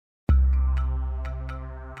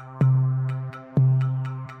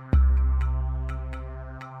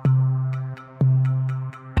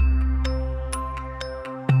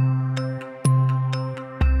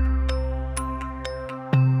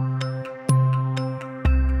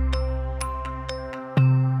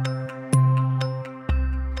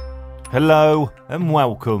Hello and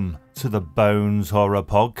welcome to the Bones Horror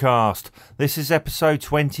Podcast. This is episode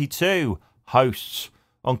 22, Hosts.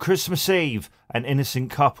 On Christmas Eve, an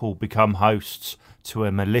innocent couple become hosts to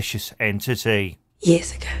a malicious entity.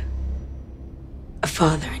 Years ago, a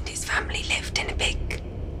father and his family lived in a big,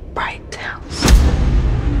 bright house.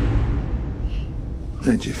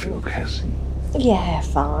 How did you feel, Cassie? Yeah,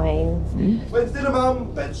 fine. When's dinner,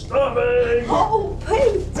 Mum? Bed's starving! Oh, put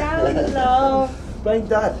him down, love. Blame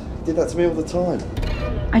Dad. He did that to me all the time.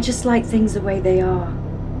 I just like things the way they are.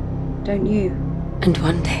 Don't you? And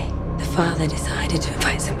one day, the father decided to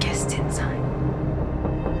invite some guests inside.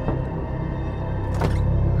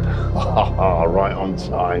 Right on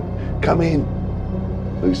time. Come in,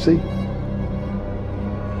 Lucy.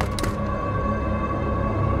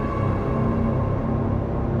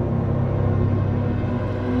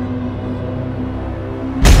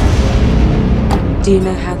 Do you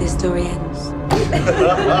know how this story ends?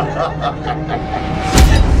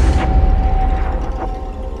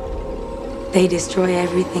 They destroy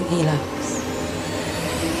everything he loves.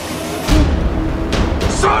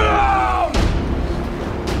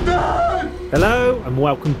 Hello and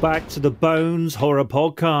welcome back to the Bones Horror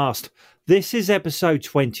Podcast. This is episode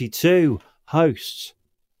 22, Hosts.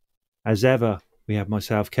 As ever, we have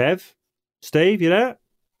myself, Kev. Steve, you there?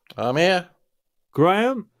 I'm here.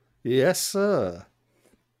 Graham? Yes, sir.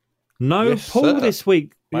 No Yes, Paul sir. this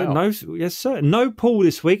week. Wow. No, yes, sir. No Paul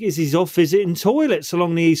this week as he's off visiting toilets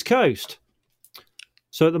along the East Coast.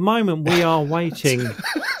 So at the moment we are waiting.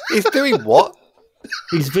 He's doing what?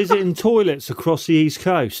 He's visiting toilets across the East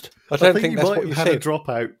Coast. I don't think think you that's might what you have had a said.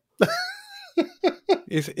 dropout.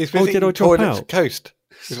 He's Oh, did visiting I drop toilets out? coast,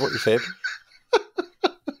 is what you said.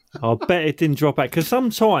 I bet it didn't drop out because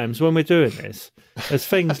sometimes when we're doing this, there's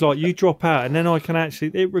things like you drop out and then I can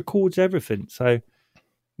actually it records everything. So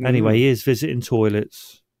anyway, he is visiting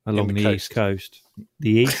toilets along the the East Coast,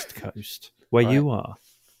 the East Coast, where Right. you are.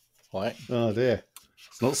 Right. Oh dear.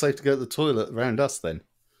 It's not safe to go to the toilet around us then.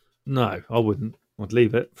 No, I wouldn't. I'd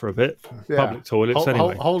leave it for a bit. Yeah. Public toilets Hold,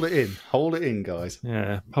 anyway. hold it in. Hold it in, guys.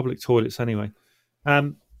 Yeah, public toilets anyway.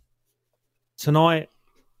 Tonight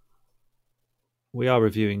we are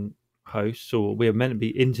reviewing Hosts, or we are meant to be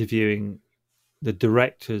interviewing the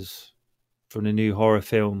directors from the new horror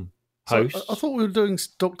film So, Hosts. I thought we were doing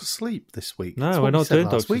Doctor Sleep this week. That's No, what we're we not said doing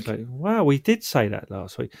last Doctor week. Sleep. Wow, we did say that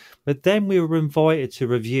last week. But then we were invited to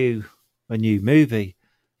review a new movie,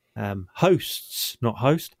 Hosts, not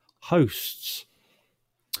Host, Hosts.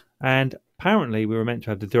 And apparently we were meant to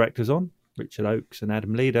have the directors on, Richard Oakes and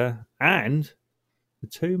Adam Leader, and the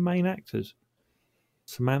two main actors,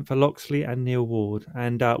 Samantha Loxley and Neil Ward.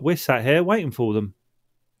 And we're sat here waiting for them.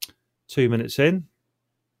 2 minutes in.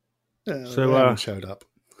 Yeah, So, they haven't showed up.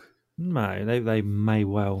 No, they may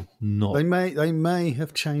well not. They may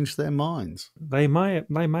have changed their minds. They may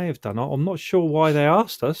have done. I'm not sure why they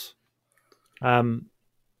asked us. I'm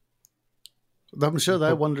sure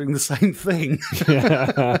they're wondering the same thing.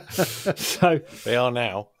 So They are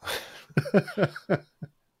now.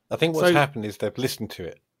 I think what's happened is they've listened to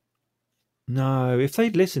it. no, if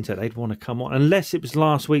they'd listened to it, they'd want to come on. Unless it was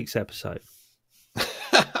last week's episode,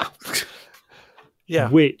 Yeah.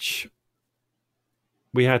 which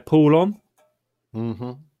we had Paul on,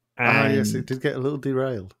 Mm-hmm. and yes, it did get a little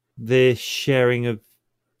derailed. the sharing of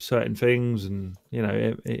certain things, and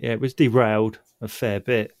it was derailed a fair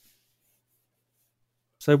bit.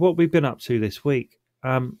 So what we've been up to this week,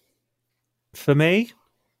 for me,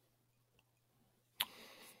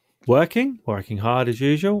 working hard as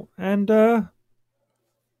usual, and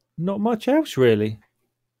not much else really.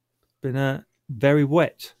 Been very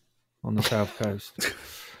wet on the south coast,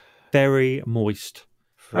 very moist.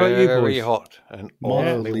 How about you, Very boys? hot and awfully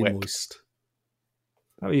Mildly wet. moist.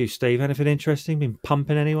 How about you, Steve? Anything interesting? Been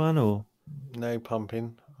pumping anyone or? No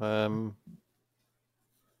pumping. Yeah,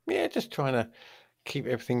 just trying to keep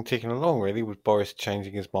everything ticking along, really, with Boris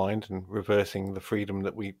changing his mind and reversing the freedom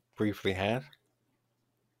that we briefly had.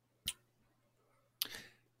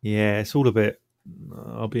 Yeah, it's all a bit.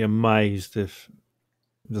 I'll be amazed if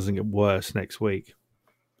it doesn't get worse next week.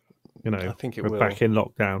 You know, I think it we're will. back in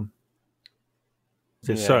lockdown.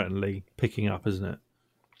 It's Yeah. certainly picking up, isn't it?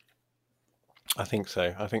 I think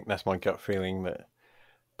so. I think that's my gut feeling, that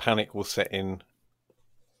panic will set in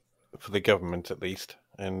for the government at least,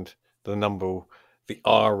 and the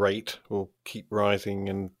R rate will keep rising,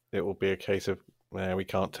 and it will be a case of we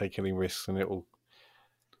can't take any risks, and it will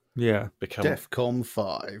Yeah. become DEFCON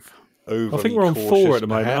 5. overly I think we're on cautious, 4 at the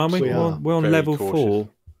moment, aren't we? perhaps, or We're on very level cautious. 4.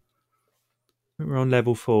 I think we're on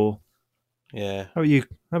level 4. Yeah. How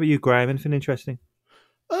about you, Graham? Anything interesting?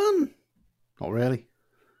 Not really.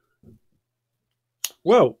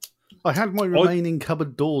 Well, I had my remaining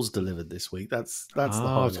cupboard doors delivered this week. That's the highlight.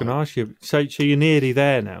 I was going to ask you. So you're nearly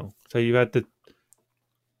there now. So you had the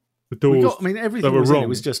doors. Everything were was in. wrong. It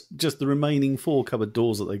was just the remaining 4 cupboard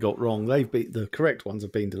doors that they got wrong. The correct ones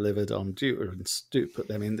have been delivered. I'm due to put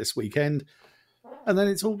them in this weekend, and then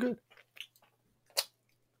it's all good.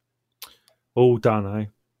 All done, eh?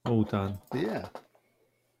 All done. Yeah.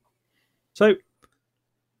 So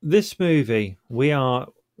this movie, we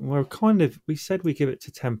said we give it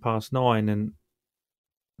to 9:10, and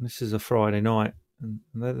this is a Friday night, and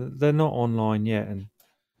they're not online yet, and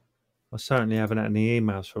I certainly haven't had any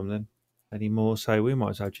emails from them anymore. So we might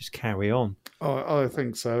as well just carry on. I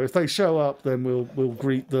think so. If they show up, then we'll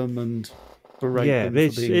greet them and berate them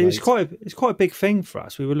for being it's late. quite a big thing for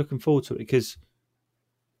us. We were looking forward to it because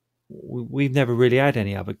we've never really had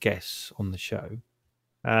any other guests on the show.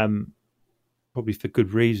 Probably for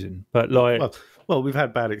good reason, but well, we've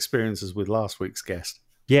had bad experiences with last week's guest.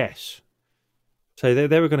 Yes, so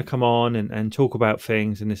they were going to come on and talk about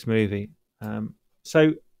things in this movie.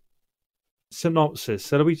 So synopsis.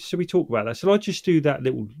 So should we talk about that? Shall I just do that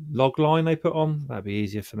little log line they put on? That'd be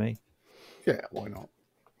easier for me. Yeah, why not?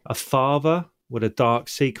 A father with a dark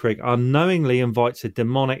secret unknowingly invites a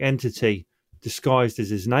demonic entity disguised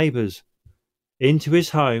as his neighbours into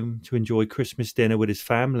his home to enjoy Christmas dinner with his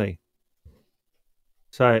family.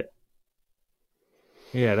 So,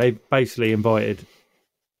 yeah, they basically invited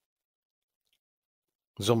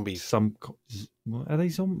zombies. Are they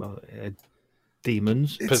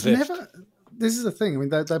demons? It's never. This is the thing. I mean,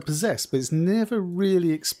 they're possessed, but it's never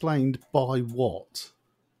really explained by what.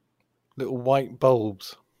 Little white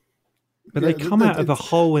bulbs. But they come out of a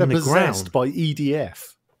hole in the ground. They're possessed by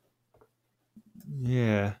EDF.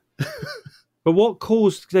 Yeah. But what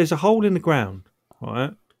caused... There's a hole in the ground,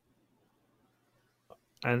 right?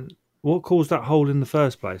 And what caused that hole in the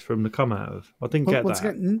first place for them to come out of? I didn't get that.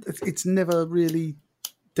 Again, it's never really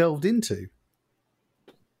delved into.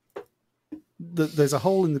 There's a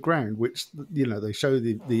hole in the ground, which, they show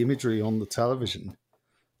the imagery on the television.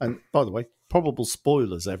 And by the way, probable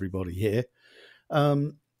spoilers, everybody here.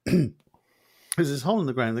 There's this hole in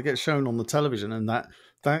the ground that gets shown on the television, and that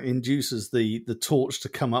induces the torch to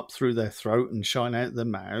come up through their throat and shine out their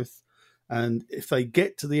mouth. And if they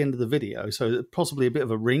get to the end of the video, so possibly a bit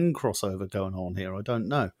of a Ring crossover going on here, I don't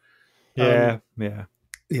know. Yeah.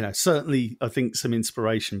 Certainly I think some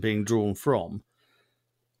inspiration being drawn from.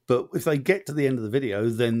 But if they get to the end of the video,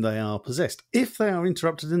 then they are possessed. If they are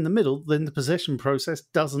interrupted in the middle, then the possession process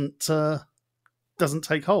doesn't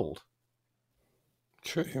take hold.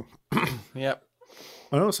 True. Yep.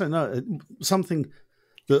 I also know something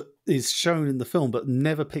that is shown in the film but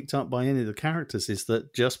never picked up by any of the characters is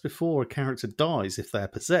that just before a character dies, if they're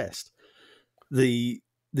possessed, the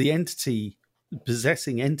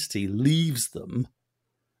possessing entity leaves them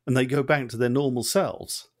and they go back to their normal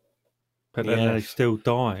selves. But then they still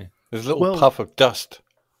die. There's a little puff of dust.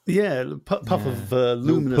 Yeah, puff of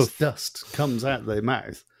luminous dust comes out of their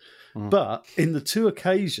mouth. Mm. But in the 2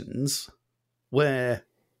 occasions where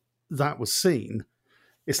that was seen,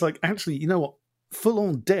 it's like, actually, you know what?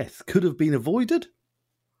 Full-on death could have been avoided.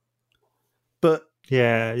 But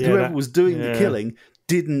whoever was doing the killing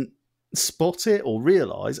didn't spot it or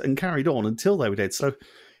realise and carried on until they were dead. So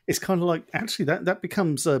it's kind of like, actually, that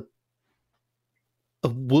becomes a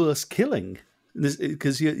worse killing.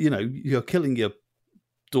 Because, you're killing your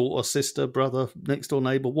daughter, sister, brother, next-door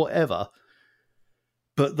neighbour, whatever.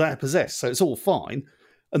 But they're possessed, so it's all fine.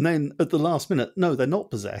 And then at the last minute, no, they're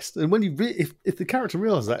not possessed. And when if the character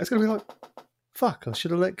realises that, it's going to be like, fuck, I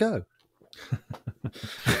should have let go.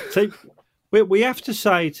 So we have to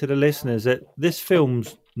say to the listeners that this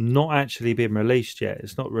film's not actually been released yet.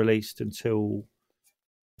 It's not released until,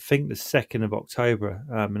 I think, the 2nd of October,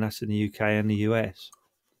 and that's in the UK and the US.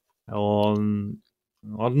 I'm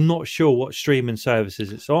not sure what streaming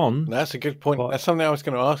services it's on. That's a good point. That's something I was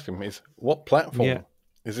going to ask him, is what platform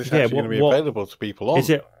is this actually going to be available to people on? Is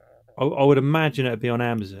it? I would imagine it would be on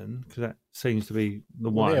Amazon, because that seems to be the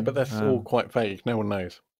one. Yeah, but that's all quite vague. No one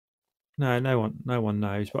knows. No one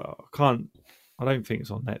knows. But I don't think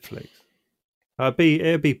it's on Netflix.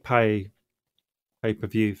 It'd be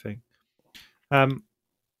pay-per-view thing. And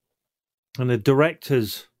the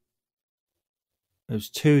directors, there's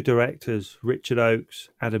 2 directors, Richard Oakes,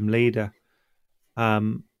 Adam Leader,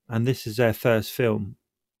 and this is their first film.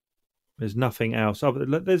 There's nothing else.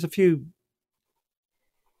 There's a few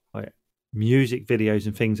music videos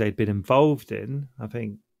and things they'd been involved in, I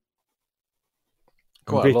think.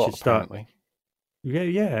 Quite a lot, apparently.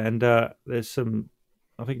 Yeah, and there's some...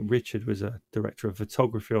 I think Richard was a director of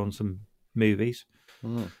photography on some movies.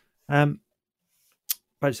 Mm.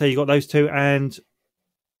 But so you got those 2, and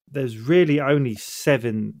there's really only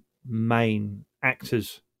 7 main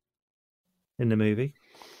actors in the movie.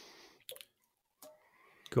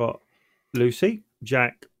 Got Lucy,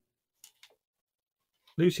 Jack.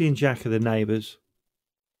 Lucy and Jack are the neighbours.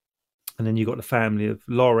 And then you've got the family of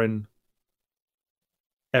Lauren,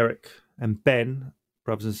 Eric, and Ben,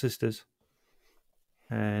 brothers and sisters.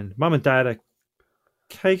 And Mum and Dad are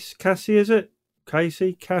Cassie, is it?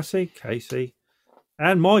 Cassie,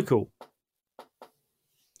 and Michael.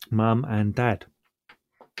 Mum and Dad.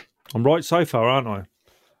 I'm right so far, aren't I?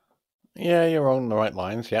 Yeah, you're on the right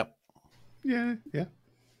lines. Yep. Yeah.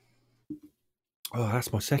 Oh,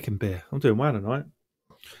 that's my second beer. I'm doing well tonight.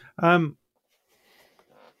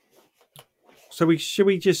 So should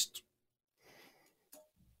we just,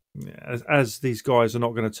 as these guys are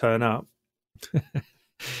not going to turn up.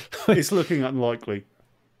 It's looking unlikely.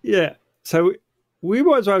 Yeah. So we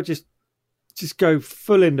might as well just go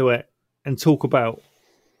full into it and talk about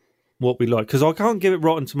what we like. Because I can't give it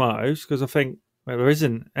Rotten Tomatoes because I think there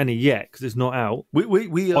isn't any yet because it's not out.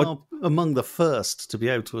 We are among the first to be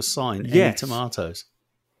able to assign any tomatoes.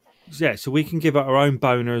 Yeah, so we can give it our own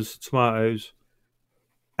boners, tomatoes.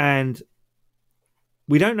 And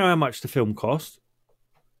we don't know how much the film cost.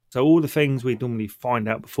 So all the things we normally find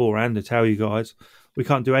out beforehand to tell you guys, we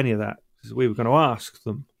can't do any of that because we were going to ask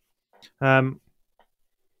them.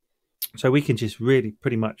 So we can just really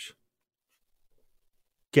pretty much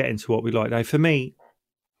get into what we like. Now, for me,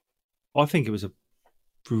 I think it was a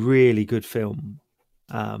really good film.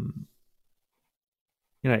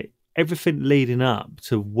 Everything leading up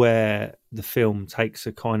to where the film takes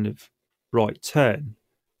a kind of right turn,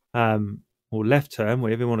 or left turn,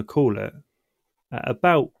 whatever you want to call it, at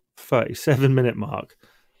about 37-minute mark.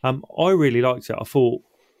 I really liked it. I thought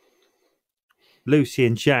Lucy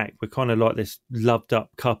and Jack were kind of like this loved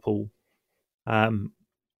up couple. And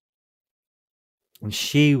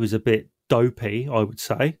she was a bit dopey, I would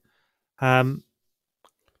say.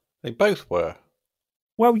 They both were.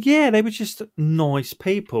 Well, yeah, they were just nice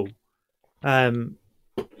people. And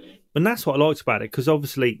that's what I liked about it, because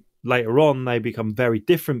obviously later on they become very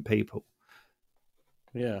different people.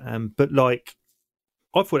 Yeah. But like,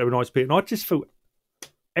 I thought they were nice people, and I just felt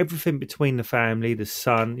everything between the family, the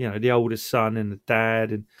son, the oldest son and the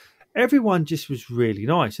dad, and everyone just was really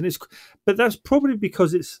nice. And but that's probably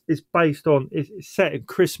because it's based on, it's set in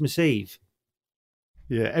Christmas Eve.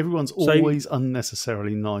 Yeah, everyone's always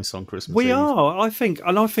unnecessarily nice on Christmas Eve. We are, I think,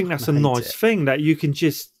 and I think that's a nice thing that you can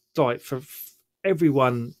just, like, for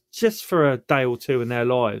everyone, just for a day or two in their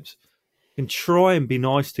lives, can try and be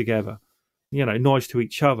nice together, nice to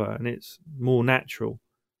each other, and it's more natural.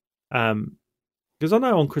 Because I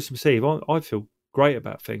know on Christmas Eve, I feel great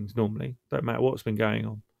about things normally, don't matter what's been going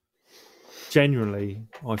on. Generally,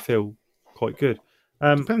 I feel quite good.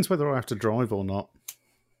 Depends whether I have to drive or not.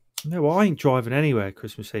 No, I ain't driving anywhere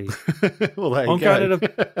Christmas Eve. Well, there you go.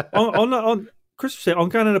 On Christmas Eve, I'm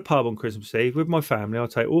going to the pub on Christmas Eve with my family. I'll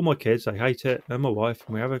take all my kids, they hate it, and my wife,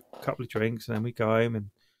 and we have a couple of drinks, and then we go home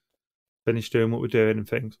and finish doing what we're doing and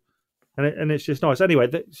things. And it's just nice.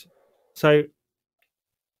 Anyway, so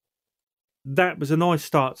that was a nice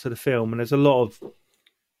start to the film, and there's a lot of,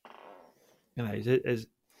 there's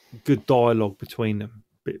good dialogue between them,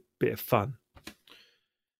 bit of fun.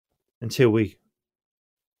 Until we,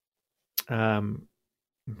 I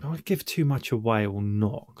give too much away or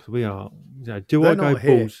not, because we are. Do I go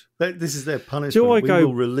balls? This is their punishment. Do I go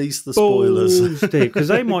will release the spoilers? Because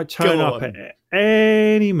they might turn up at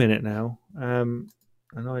any minute now.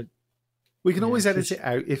 We can always edit it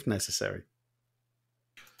out if necessary.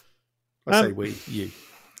 I say we, you.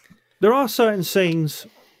 There are certain scenes,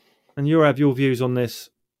 and you'll have your views on this.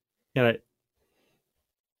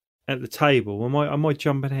 At the table, I might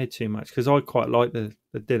jump ahead too much because I quite like the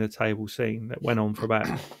dinner table scene that went on for about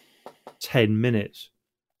 10 minutes.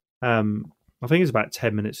 I think it's about a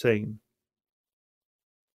 10-minute scene.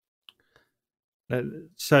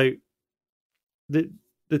 So the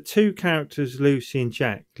two characters, Lucy and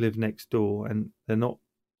Jack, live next door, and they're not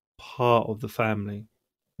part of the family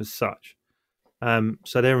as such.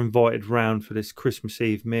 So they're invited round for this Christmas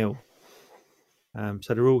Eve meal.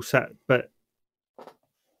 So they're all sat, but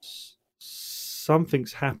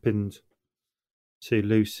something's happened to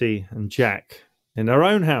Lucy and Jack in their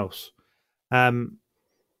own house.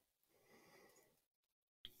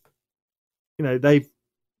 They've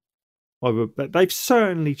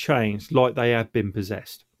certainly changed, like they have been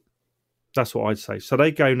possessed. That's what I'd say. So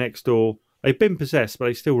they go next door. They've been possessed, but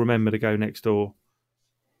they still remember to go next door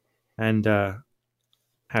and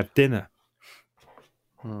have dinner.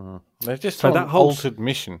 They're just on an altered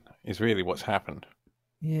mission is really what's happened.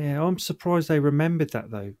 Yeah, I'm surprised they remembered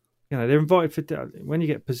that, though. they're invited for when you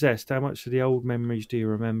get possessed. How much of the old memories do you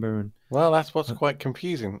remember? And Well, that's what's quite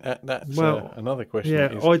confusing. That's another question.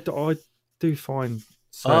 Yeah, I do find.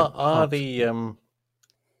 Are the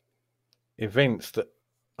events that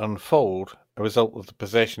unfold a result of the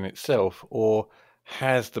possession itself, or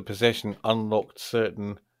has the possession unlocked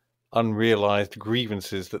certain unrealized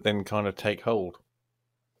grievances that then kind of take hold?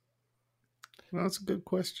 Well, that's a good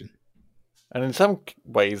question. And in some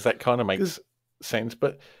ways, that kind of makes sense.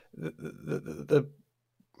 But the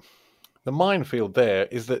minefield there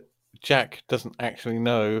is that Jack doesn't actually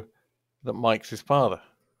know that Mike's his father.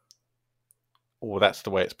 Or that's the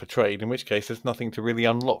way it's portrayed, in which case there's nothing to really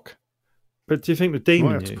unlock. But do you think the You might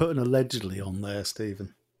demon have to knew? put an allegedly on there,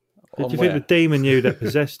 Stephen. Do you think the demon knew that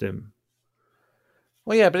possessed him?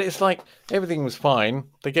 Well, yeah, but it's like everything was fine.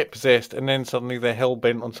 They get possessed, and then suddenly they're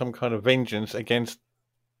hell-bent on some kind of vengeance against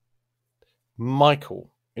Michael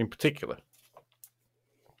in particular.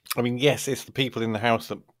 I mean, yes, it's the people in the house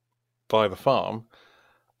that buy the farm,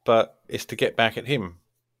 but it's to get back at him.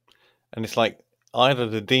 And it's like either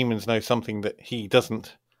the demons know something that he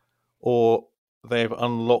doesn't, or they've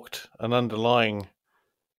unlocked an underlying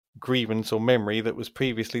grievance or memory that was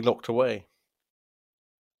previously locked away.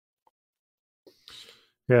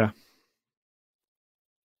 Yeah.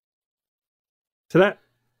 So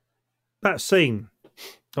that scene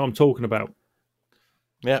that I'm talking about.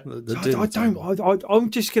 Yeah,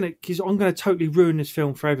 I'm just gonna, because I'm gonna totally ruin this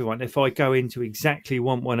film for everyone if I go into exactly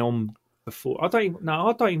what went on before. I don't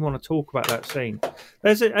even want to talk about that scene.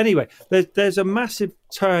 There's a massive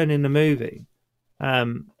turn in the movie,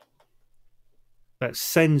 that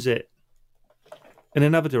sends it in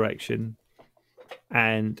another direction,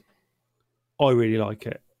 and I really like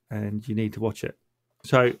it, and you need to watch it.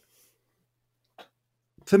 So,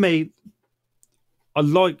 for me, I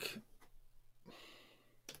like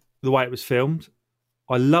the way it was filmed.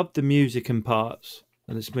 I love the music and parts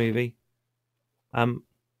of this movie.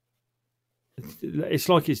 It's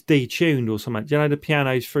like it's detuned or something. Do you know the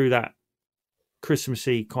piano's through that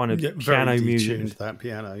Christmassy kind of piano very music? detuned, that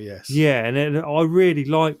piano, yes. Yeah, and I really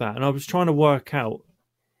like that. And I was trying to work out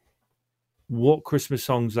what Christmas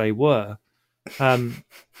songs they were. And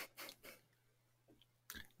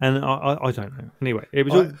I don't know. Anyway, it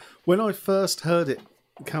was when I first heard it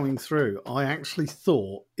coming through, I actually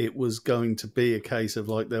thought it was going to be a case of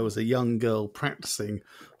like there was a young girl practicing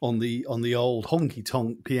on the old honky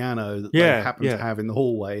tonk piano that they happened to have in the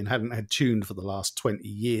hallway and hadn't had tuned for the last 20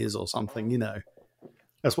 years or something, you know.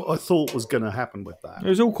 That's what I thought was going to happen with that. It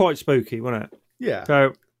was all quite spooky, wasn't it? Yeah.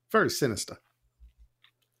 So very sinister.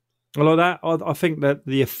 I like that. I think that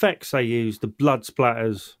the effects they used, the blood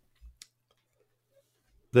splatters,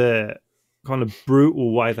 the kind of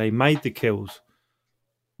brutal way they made the kills,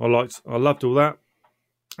 I loved all that.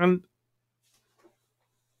 And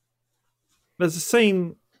there's a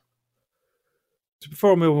scene,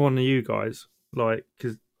 before I move on to you guys, like,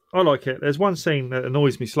 because I like it, there's one scene that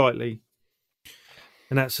annoys me slightly,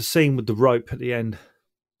 and that's the scene with the rope at the end,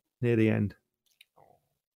 near the end.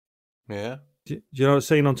 Yeah. Do you know the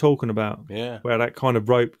scene I'm talking about? Yeah. Where that kind of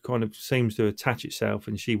rope kind of seems to attach itself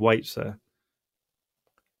and she waits there.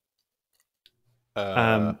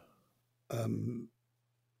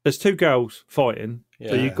 There's two girls fighting. Yeah.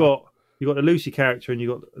 So you've got the Lucy character and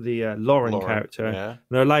you've got the Lauren character. Yeah. And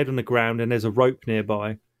they're laid on the ground and there's a rope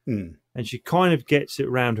nearby. Mm. And she kind of gets it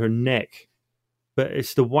around her neck. But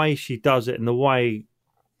it's the way she does it and the way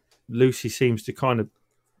Lucy seems to kind of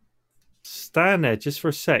stand there just for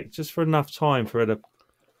a sec, just for enough time for her to...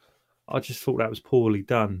 I just thought that was poorly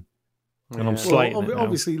done. And I'm slating it now.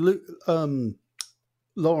 Obviously,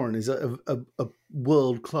 Lauren is a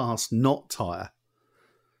world-class knot tire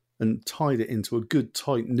and tied it into a good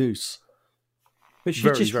tight noose. But she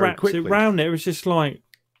just wrapped it around it. It was just like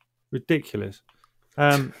ridiculous.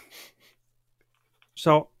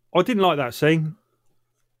 So I didn't like that scene.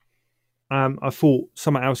 I thought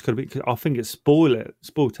something else could have been. I think it spoiled it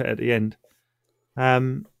at the end.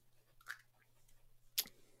 A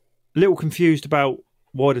little confused about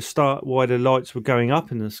why the lights were going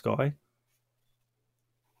up in the sky.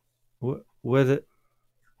 Were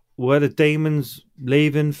the demons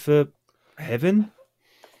leaving for heaven?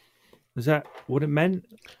 Is that what it meant?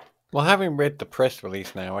 Well, having read the press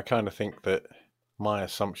release now, I kind of think that my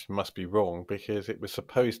assumption must be wrong, because it was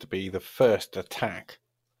supposed to be the first attack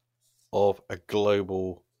of a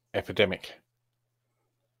global epidemic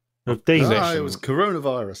of demons. It was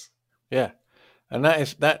coronavirus. Yeah, and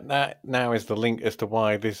that now is the link as to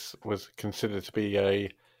why this was considered to be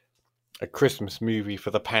a Christmas movie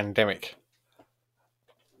for the pandemic,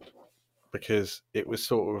 because it was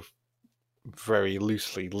sort of very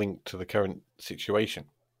loosely linked to the current situation.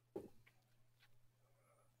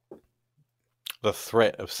 the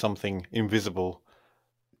threat of something invisible,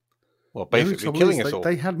 well, The only basically trouble killing is us all.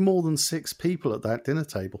 They had more than 6 people at that dinner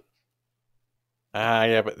table.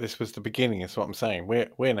 Yeah, but this was the beginning. Is what I'm saying.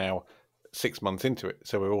 We're now 6 months into it,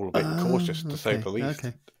 so we're all a bit cautious, to say the least.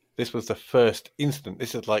 Okay. This was the first incident.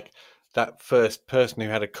 This is like that first person who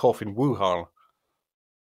had a cough in Wuhan.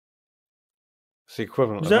 It's the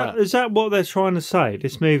equivalent of that. Is that what they're trying to say?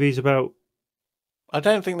 This movie's about I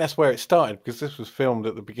don't think that's where it started, because this was filmed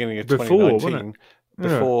at the beginning of Before, 2019, wasn't it? Yeah.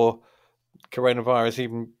 before coronavirus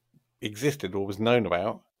even existed or was known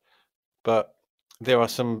about. But there are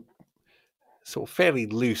some sort of fairly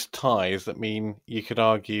loose ties that mean you could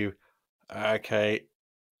argue, okay,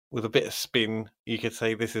 with a bit of spin, you could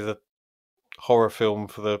say this is a horror film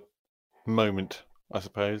for the moment, I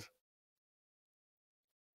suppose.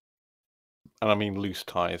 And I mean loose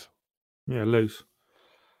ties. Yeah, loose.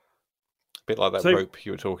 A bit like that So- rope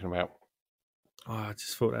you were talking about. Oh, I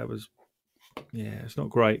just thought that was, it's not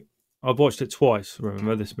great. I've watched it twice,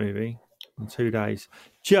 remember, this movie, in 2 days,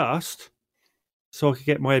 just so I could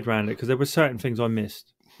get my head around it, because there were certain things I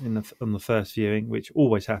missed on the first viewing, which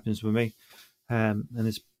always happens with me. And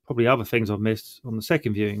there's probably other things I've missed on the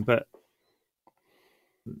second viewing, but,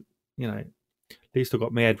 at least I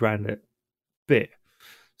got my head around it a bit.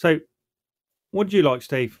 So, what did you like,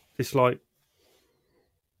 Steve? Dislike?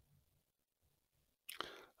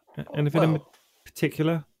 Anything in Well,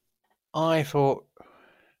 particular? I thought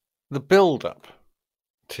the build-up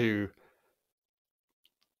to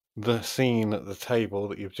the scene at the table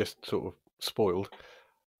that you've just sort of spoiled.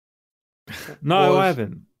 No, was- I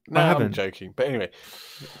haven't. No, I I'm haven't. joking. But anyway,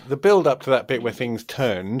 the build-up to that bit where things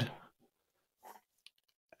turned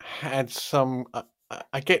had some...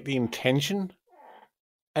 I get the intention,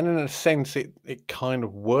 and in a sense it kind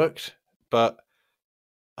of worked, but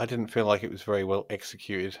I didn't feel like it was very well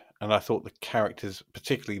executed. And I thought the characters,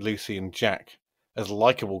 particularly Lucy and Jack, as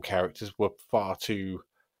likable characters, were far too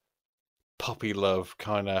puppy love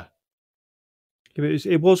kind of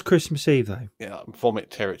It was Christmas Eve, though. vomit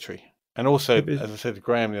territory. And also, It was- as I said to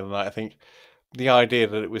Graham the other night, I think the idea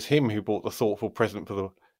that it was him who bought the thoughtful present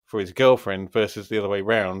for his girlfriend versus the other way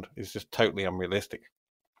round is just totally unrealistic.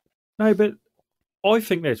 No, but I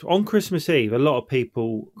think that on Christmas Eve, a lot of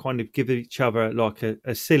people kind of give each other like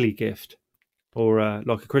a silly gift, or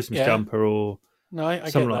like a Christmas Yeah. jumper, or No, I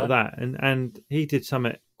something get like that. And he did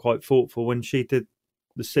something quite thoughtful when she did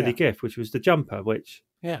the silly Yeah. gift, which was the jumper. Which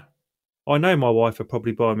Yeah. I know my wife would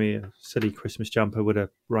probably buy me a silly Christmas jumper with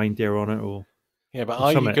a reindeer on it, or Yeah, but Or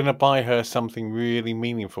are you something. going to buy her something really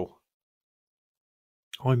meaningful?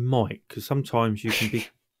 I might, because sometimes you can be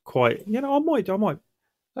quite. I might.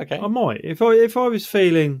 Okay. I might. If I was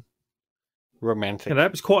feeling. Romantic.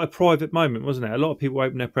 That was quite a private moment, wasn't it? A lot of people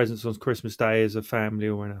open their presents on Christmas Day as a family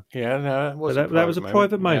or in a. Yeah, no, that was, But that was a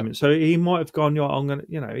private Yeah. moment. So he might have gone, I'm going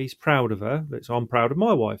to, he's proud of her. So I'm proud of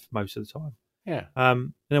my wife most of the time. Yeah.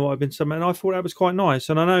 There might have been something, and I thought that was quite nice.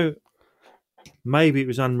 And I know maybe it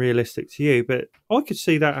was unrealistic to you, but I could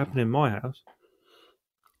see that happening in my house.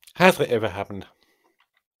 Has it ever happened?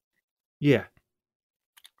 Yeah.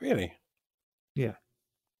 Really? Yeah.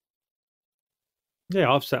 Yeah,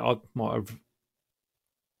 I might have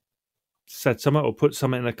said something or put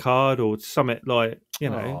something in a card or something like,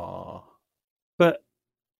 Aw. but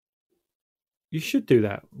you should do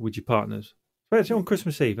that with your partners. Especially on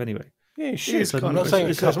Christmas Eve, anyway. Yeah, you It should. is I'm kind not of saying a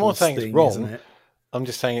I'm not couple's saying it's thing, wrong. isn't it? I'm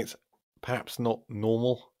just saying it's perhaps not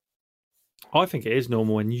normal. I think it is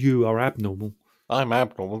normal and you are abnormal. I'm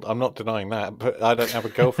abnormal. I'm not denying that, but I don't have a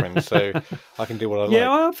girlfriend, so I can do what I like.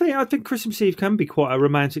 Yeah, I think Christmas Eve can be quite a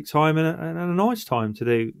romantic time and a nice time to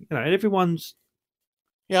do. And everyone's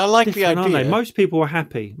Yeah, I like the different, aren't idea. they? Most people are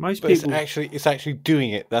happy. Most But people. it's actually doing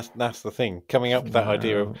it. That's the thing. Coming up with that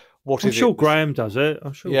idea of what I'm is sure it? Graham does it.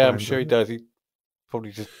 I'm sure. Yeah, I'm Graham sure he does. does. He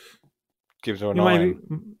probably just gives her an You maybe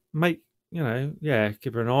iron. make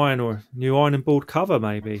give her an iron or a new ironing board cover,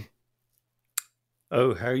 maybe.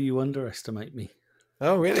 Oh, how you underestimate me.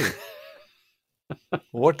 Oh, really?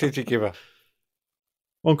 What did you give her?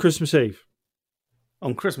 On Christmas Eve.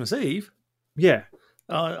 On Christmas Eve, Yeah,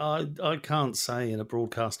 I can't say in a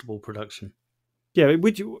broadcastable production. yeah.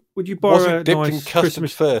 Would you Was borrow it a dipped in nice custard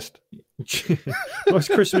Christmas first? nice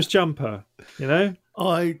Christmas jumper?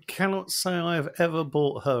 I cannot say I have ever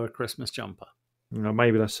bought her a Christmas jumper.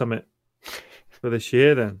 Maybe that's something for this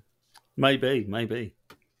year then. Maybe.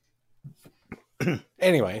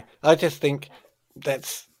 Anyway, I just think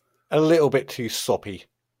that's a little bit too soppy.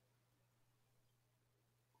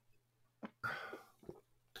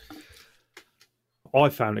 I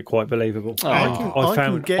found it quite believable. Oh.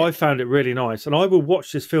 I found it really nice, and I will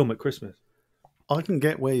watch this film at Christmas. I can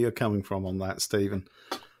get where you're coming from on that, Stephen.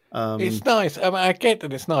 It's nice. I mean, I get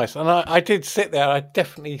that it's nice, and I did sit there. I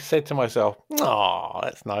definitely said to myself, "Oh,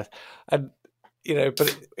 that's nice," and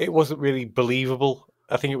but it wasn't really believable.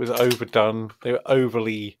 I think it was overdone. They were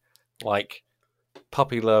overly like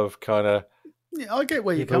puppy love kind of. Yeah, I get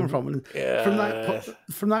where you're coming from, and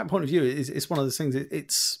from that point of view, it's one of those things.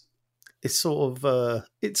 It's sort of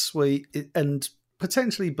it's sweet and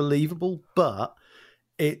potentially believable, but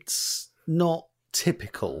it's not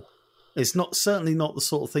typical. It's certainly not the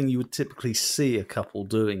sort of thing you would typically see a couple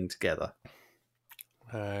doing together.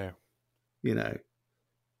 No.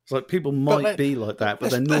 It's like people might be like that,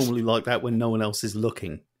 but they're normally like that when no one else is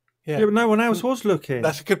looking. Yeah, but no one else was looking.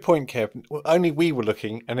 That's a good point, Kev. Only we were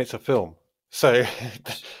looking, and it's a film. So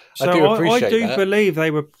I do appreciate that. I do believe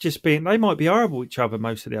they were just being. They might be horrible with each other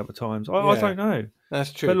most of the other times. I don't know.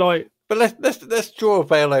 That's true. But let's draw a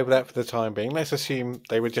veil over that for the time being. Let's assume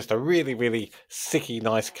they were just a really, really sicky,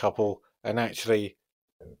 nice couple, and actually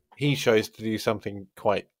he chose to do something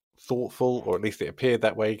quite thoughtful, or at least it appeared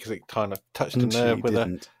that way because it kind of touched a nerve with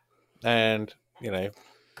her, and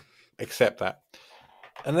accept that.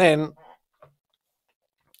 And then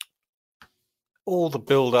all the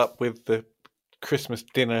build up with the Christmas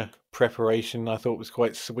dinner preparation, I thought was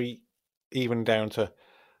quite sweet, even down to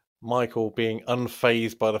Michael being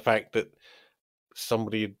unfazed by the fact that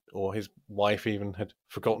somebody or his wife even had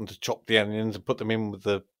forgotten to chop the onions and put them in with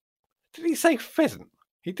the. Did he say pheasant?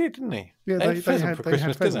 He did, didn't he? Yeah, they had pheasant for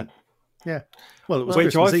Christmas dinner. Yeah, well, it was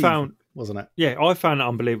which Christmas I found, Eve, wasn't it? Yeah, I found it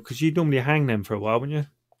unbelievable because you normally hang them for a while, wouldn't you?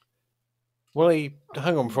 Well, he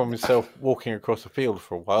hung on from himself walking across the field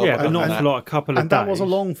for a while. Yeah, but not for like a couple of days. And that was a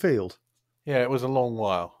long field. Yeah, it was a long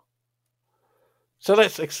while. So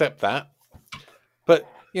let's accept that. But,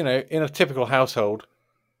 in a typical household,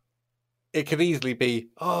 it could easily be,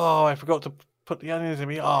 oh, I forgot to put the onions in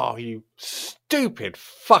me. Oh, you stupid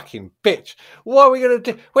fucking bitch. What are we going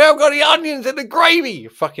to do? We haven't got the onions in the gravy, you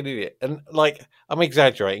fucking idiot. And, I'm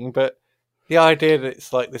exaggerating, but the idea that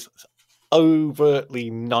it's like this overtly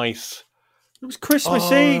nice... It was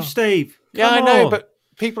Christmas Eve, Steve. Yeah, I know, but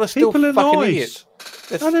people are still fucking idiots.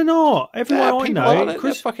 No, they're not. Everyone I know,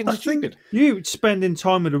 they're fucking stupid. You spending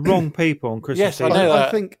time with the wrong people on Christmas Eve. Yes, I know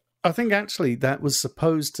that. I think actually that was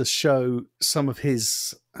supposed to show some of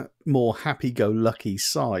his more happy-go-lucky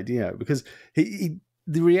side, because the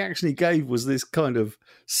reaction he gave was this kind of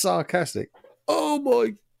sarcastic, "Oh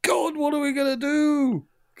my God, what are we going to do?"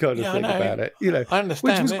 kind of thing about it, I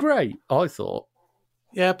understand, which was great, I thought.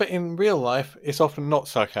 Yeah, but in real life, it's often not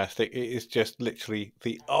sarcastic. It is just literally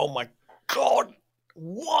oh my God,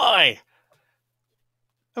 why?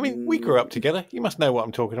 I mean, we grew up together. You must know what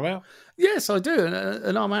I'm talking about. Yes, I do.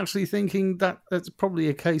 And I'm actually thinking that's probably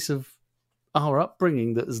a case of our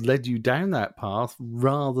upbringing that has led you down that path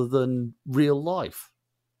rather than real life.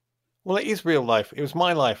 Well, it is real life. It was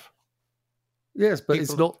my life. Yes, but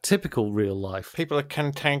it's not typical real life. People are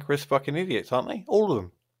cantankerous fucking idiots, aren't they? All of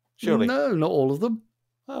them. Surely. No, not all of them.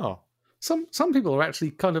 Oh. Some people are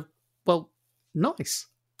actually kind of, nice.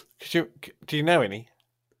 Do you know any?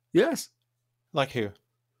 Yes. Like who?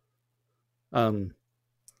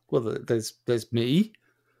 Well, there's me.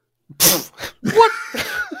 What?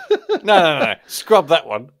 No. Scrub that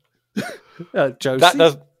one.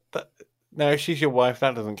 Josie. No, she's your wife.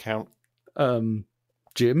 That doesn't count.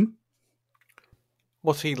 Jim.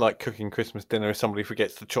 What's he like cooking Christmas dinner if somebody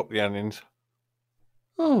forgets to chop the onions?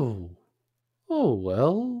 Oh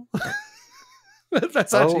well.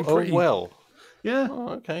 That's actually pretty... Oh well. Yeah. Oh,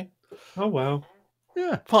 okay. Oh well.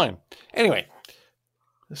 Yeah. Fine. Anyway,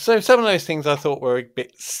 so some of those things I thought were a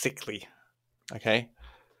bit sickly. Okay.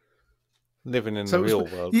 Living in the real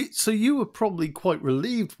world. So you were probably quite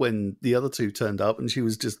relieved when the other two turned up and she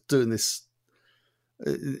was just doing this,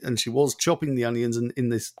 and she was chopping the onions in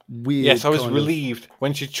this weird. Yes, I was relieved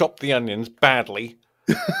when she chopped the onions badly.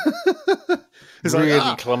 It's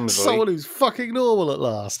really clumsily. Someone who's fucking normal at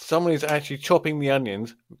last. Someone who's actually chopping the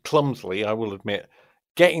onions clumsily, I will admit,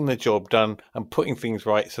 getting the job done and putting things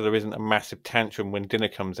right so there isn't a massive tantrum when dinner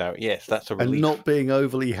comes out. Yes, that's a relief. And not being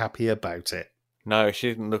overly happy about it. No, she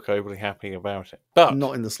didn't look overly happy about it. But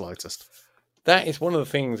not in the slightest. That is one of the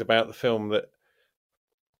things about the film that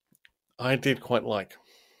I did quite like.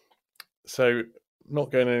 So,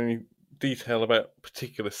 not going into any detail about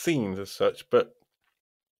particular scenes as such, but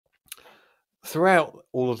throughout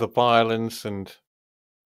all of the violence and,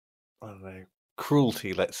 I don't know,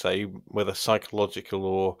 cruelty, let's say, whether psychological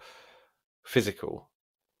or physical,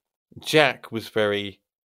 Jack was very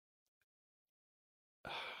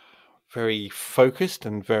focused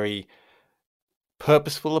and very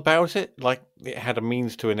purposeful about it. Like, it had a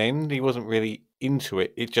means to an end. He wasn't really into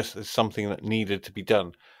it. It just is something that needed to be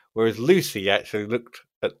done. Whereas Lucy actually looked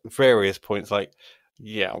at various points like,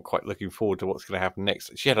 yeah, I'm quite looking forward to what's going to happen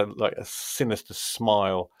next. She had a sinister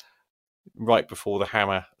smile right before the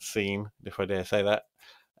hammer scene, if I dare say that.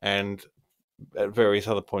 And at various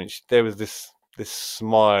other points, there was this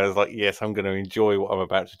smile, like, yes, I'm going to enjoy what I'm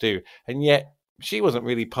about to do. And yet, she wasn't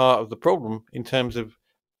really part of the problem in terms of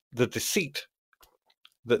the deceit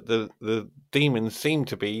that the demons seem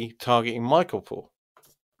to be targeting Michael for.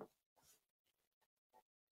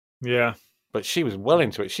 Yeah. But she was well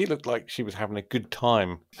into it. She looked like she was having a good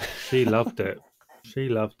time. She loved it. She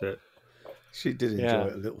loved it. She did enjoy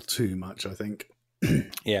it a little too much, I think.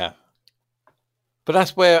 Yeah. But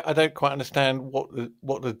that's where I don't quite understand what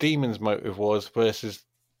the demons' motive was versus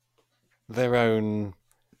their own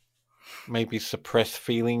maybe suppressed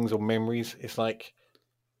feelings or memories. It's like,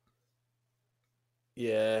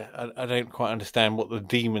 yeah, I don't quite understand what the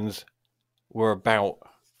demons were about.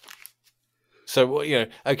 So, you know,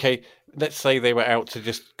 okay, let's say they were out to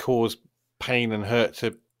just cause pain and hurt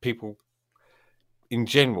to people in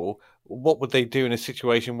general. What would they do in a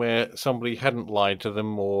situation where somebody hadn't lied to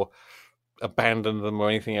them or abandoned them or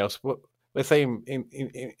anything else? Let's say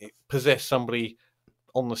possess somebody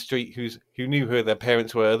on the street who knew who their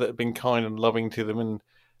parents were, that had been kind and loving to them, and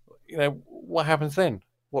you know what happens then?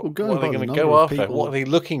 What are they going to go after? What are they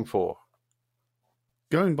looking for?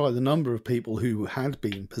 Going by the number of people who had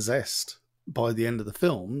been possessed by the end of the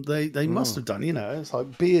film, they must have done. You know, it's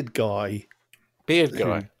like beard guy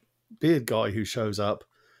who shows up.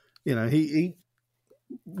 You know, he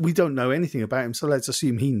we don't know anything about him, so let's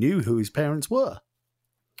assume he knew who his parents were.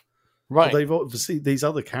 Right. But they've obviously, these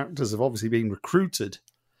other characters have obviously been recruited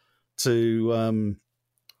to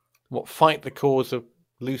fight the cause of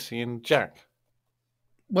Lucy and Jack.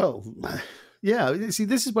 Well, yeah. See,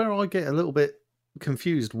 this is where I get a little bit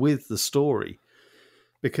confused with the story,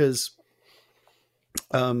 because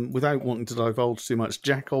without wanting to divulge too much,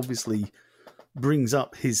 Jack obviously brings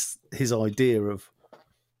up his idea of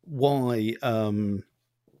why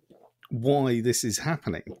this is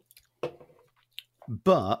happening,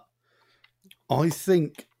 but I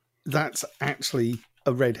think that's actually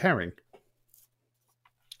a red herring.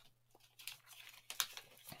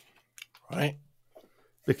 Right.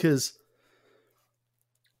 Because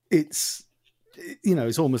it's, you know,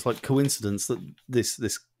 it's almost like coincidence that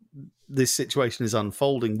this situation is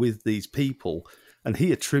unfolding with these people, and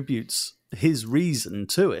he attributes his reason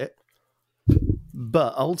to it,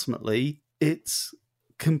 but ultimately it's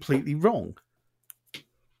completely wrong.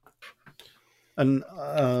 And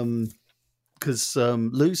because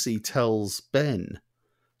Lucy tells Ben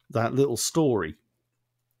that little story,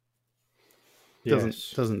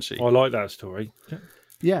 doesn't she? I like that story.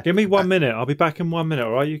 Yeah. Give me 1 minute. I'll be back in 1 minute.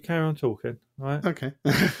 All right, you carry on talking. All right. Okay.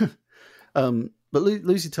 But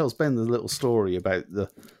Lucy tells Ben the little story about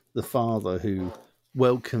the father who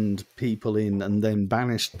welcomed people in and then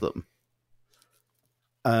banished them.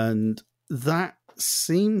 And that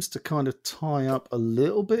seems to kind of tie up a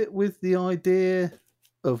little bit with the idea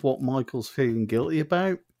of what Michael's feeling guilty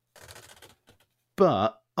about.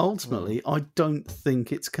 But ultimately, I don't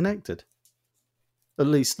think it's connected. At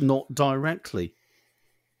least not directly.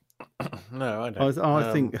 No, I don't.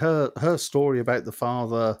 I think her story about the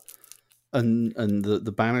father and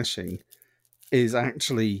the banishing is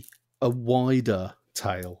actually a wider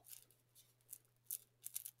tale.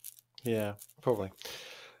 Yeah, probably.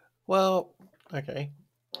 Well, okay.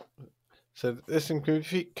 So there's some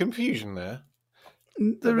confusion there.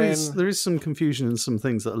 There is some confusion and some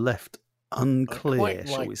things that are left unclear,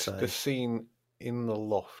 shall we say? The scene in the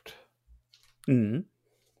loft. Mm.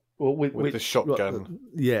 Well, with the shotgun.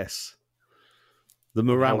 Yes. The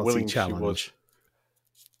morality challenge.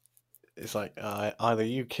 It's like, either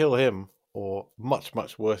you kill him or much,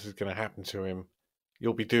 much worse is going to happen to him.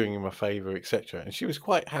 You'll be doing him a favour, etc. And she was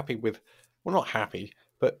quite happy with, well, not happy,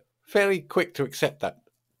 but fairly quick to accept that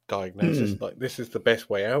diagnosis. Like, this is the best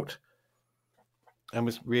way out. And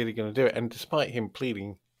was really going to do it. And despite him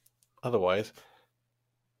pleading otherwise,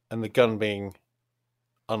 and the gun being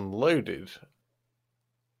unloaded,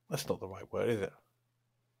 that's not the right word, is it?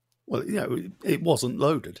 Well, you know, it wasn't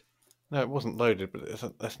loaded. No, it wasn't loaded,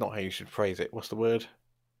 but that's not how you should phrase it. What's the word?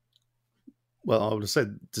 Well, I would have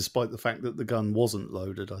said, despite the fact that the gun wasn't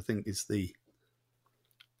loaded, I think is the...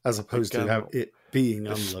 As opposed to how it being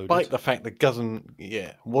unloaded. Despite the fact the gun,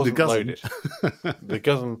 wasn't loaded. The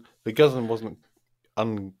gun wasn't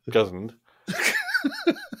unguzzoned.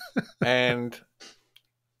 And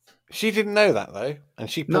she didn't know that, though. And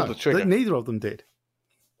she pulled the trigger. Neither of them did.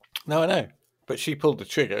 No, I know. But she pulled the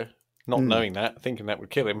trigger, not knowing that, thinking that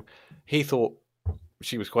would kill him. He thought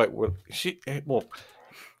she was quite...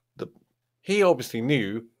 He obviously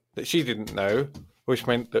knew that she didn't know, which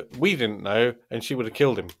meant that we didn't know, and she would have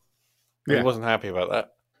killed him. And he wasn't happy about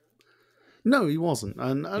that. No, he wasn't.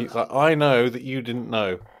 And He's like, I know that you didn't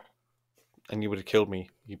know, and you would have killed me,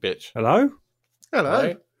 you bitch. Hello? hello.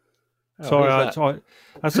 Right? Oh, Sorry, who's that?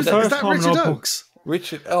 that's the Is first that time. Richard I've- Oakes?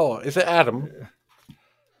 Richard. Oh, is it Adam?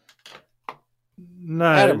 No,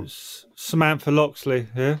 Adam. it's Samantha Loxley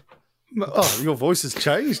here. Oh, your voice has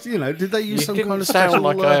changed. You know, did they use You some didn't kind of sound special?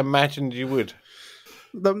 like I imagined you would.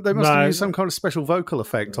 They must No. have used some kind of special vocal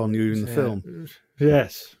effect on you in the film.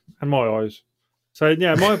 Yes, and my eyes. So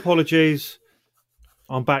yeah, my apologies.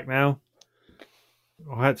 I'm back now.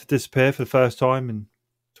 I had to disappear for the first time in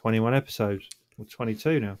 21 episodes, or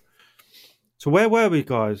 22 now. So where were we,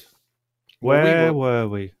 guys? Well, Where were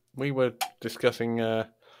we? We were discussing the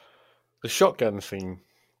shotgun scene.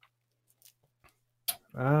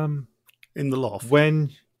 In the loft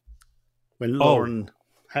When when Lauren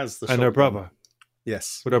has the and her shotgun. brother,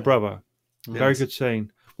 Yes. with her brother, very Yes. good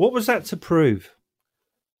scene. What was that to prove?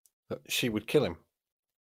 That she would kill him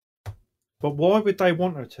But why would they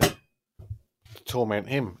want her to? to torment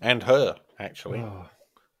him and her. Actually, Oh,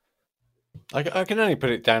 I can only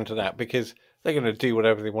put it down to that because they're going to do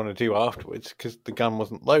whatever they want to do afterwards because the gun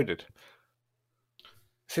wasn't loaded.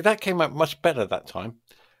 See, that came out much better that time.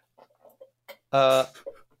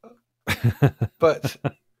 But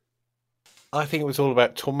I think it was all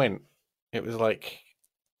about torment. It was like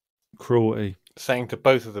cruelty. saying to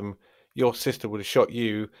both of them, your sister would have shot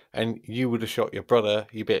you and you would have shot your brother,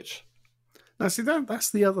 you bitch. Now, see,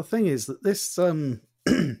 that's the other thing is that this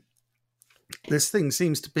this thing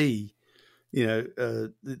seems to be, you know,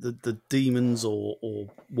 the demons or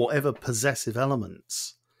whatever possessive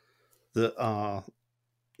elements that are,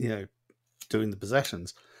 you know, doing the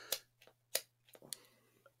possessions.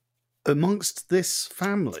 Amongst this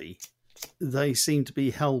family, they seem to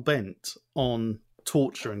be hell-bent on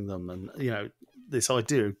torturing them and, you know, this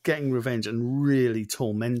idea of getting revenge and really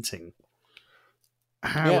tormenting.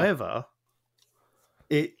 However,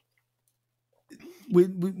 if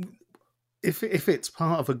it's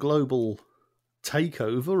part of a global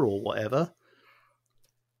takeover or whatever,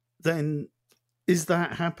 then is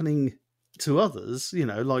that happening to others? You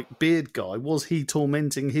know, like Beard Guy, was he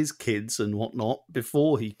tormenting his kids and whatnot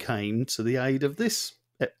before he came to the aid of this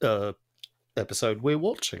episode we're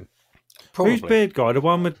watching? Probably. Who's Beard Guy? The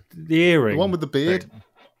one with the earring? The one with the beard.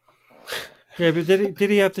 Yeah, but did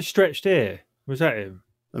he have the stretched ear? Was that him?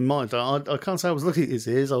 And mind, I can't say I was looking at his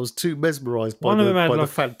ears. I was too mesmerised by, One of them had the like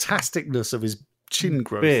fantasticness of his chin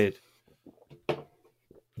growth. Beard.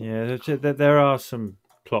 Yeah, there are some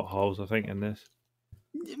plot holes, I think, in this.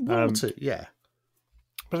 One or two, yeah.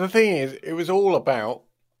 But the thing is, it was all about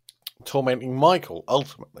tormenting Michael,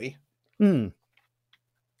 ultimately. Hmm.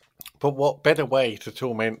 But what better way to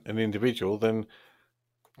torment an individual than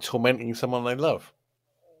tormenting someone they love?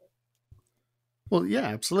 Well, yeah,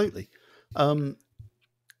 absolutely.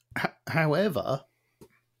 However,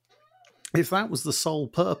 if that was the sole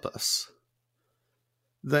purpose,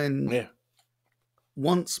 then Yeah.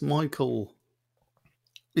 once Michael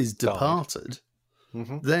is Died. departed,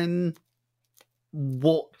 Hmm. then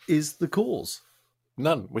what is the cause?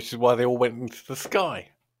 None, which is why they all went into the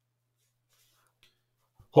sky.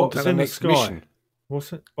 What's to the in the next sky? mission.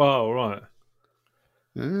 What's it? Oh, right.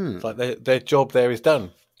 Mm. It's like their job there is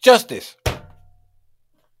done. Justice!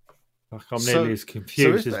 Like I'm nearly as So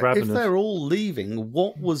confused as if Ravenous. they're all leaving,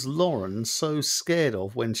 what was Lauren so scared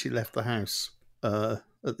of when she left the house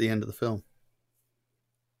at the end of the film?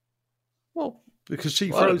 Well, Because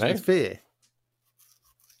she Well, I don't froze with know. fear.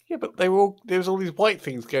 yeah, but there was all these white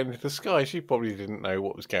things going into the sky. She probably didn't know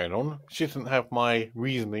what was going on. She didn't have my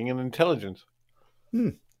reasoning and intelligence. Hmm.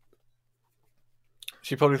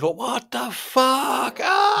 She probably thought, "What the fuck?"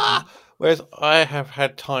 Ah! Whereas I have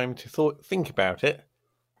had time to think about it,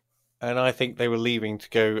 and I think they were leaving to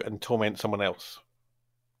go and torment someone else.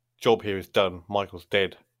 Job here is done. Michael's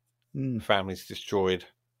dead. Hmm. Family's destroyed.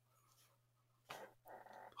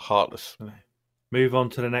 Heartless Move on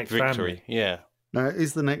to the next victory. family. Yeah. Now,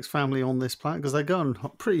 is the next family on this planet? Because they're going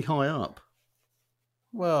pretty high up.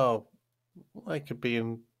 Well, they could be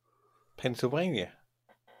in Pennsylvania.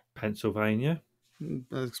 Pennsylvania.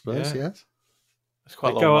 I suppose, Yeah. yes. It's quite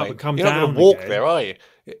a They long go way. up and come You're not down going to walk again. there, are you?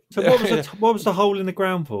 So what was the hole in the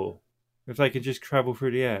ground for? If they could just travel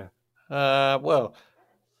through the air. Well,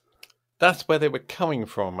 that's where they were coming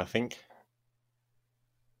from, I think.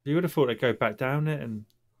 You would have thought they'd go back down it and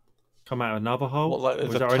come out another hole. What, like there's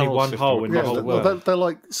was a there only tunnel one system hole in the across whole the world? world? They're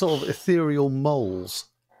like sort of ethereal moles.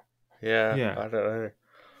 Yeah, Yeah. I don't know.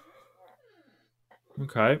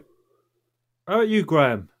 Okay. How about you,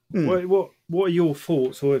 Graham? Hmm. what are your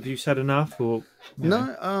thoughts, or have you said enough? Or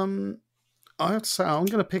No, I have to say I'm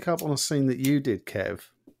going to pick up on a scene that you did, Kev,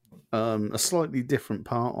 a slightly different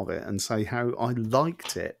part of it, and say how I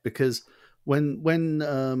liked it, because when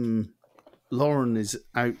Lauren is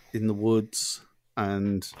out in the woods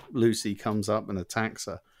and Lucy comes up and attacks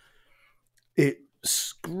her, it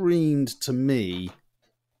screamed to me,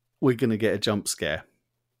 "We're going to get a jump scare."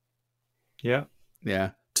 Yeah.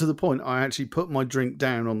 Yeah. To the point I actually put my drink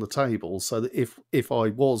down on the table so that if I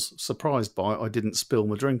was surprised by it, I didn't spill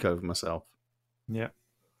my drink over myself. Yeah.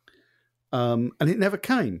 And it never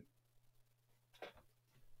came.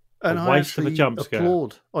 And A I waste of a actually jump scare.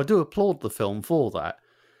 I do applaud the film for that.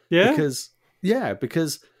 Yeah.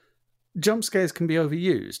 Because jump scares can be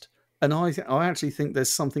overused. And I actually think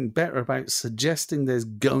there's something better about suggesting there's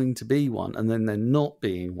going to be one and then there not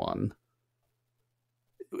being one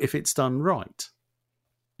if it's done right.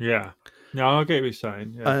 Yeah. No, I get what you're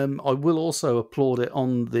saying. Yeah. I will also applaud it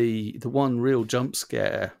on the one real jump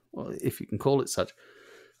scare, if you can call it such,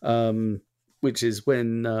 which is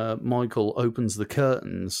when Michael opens the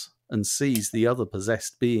curtains and sees the other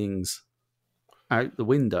possessed beings out the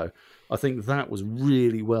window. I think that was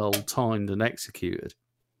really well timed and executed.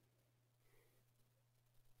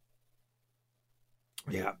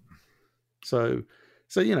 Yeah. So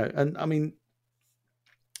you know, and I mean,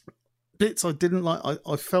 bits I didn't like.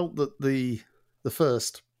 I felt that the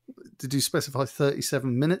first, did you specify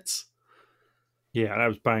 37 minutes? Yeah, that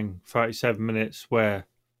was bang 37 minutes where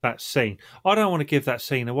that scene. I don't want to give that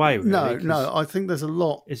scene away. Really, No. I think there's a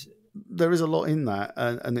lot. There is a lot in that,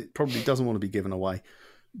 and it probably doesn't want to be given away.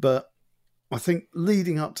 But I think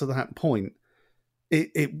leading up to that point,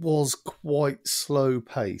 it was quite slow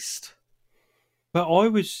paced. But I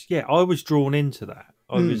was drawn into that.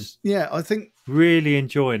 I think really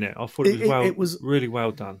enjoying it. I thought it was really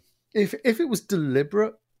well done. If it was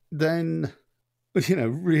deliberate, then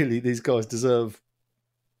really these guys deserve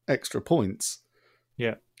extra points.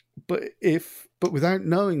 Yeah. But without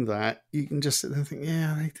knowing that, you can just sit there and think,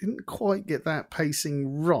 yeah, they didn't quite get that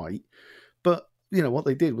pacing right. But what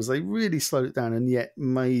they did was they really slowed it down and yet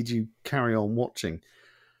made you carry on watching.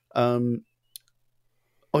 I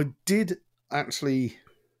did actually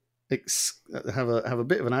have a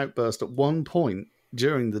bit of an outburst at one point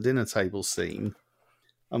during the dinner table scene,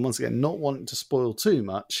 and once again, not wanting to spoil too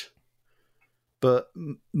much, but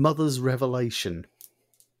Mother's revelation.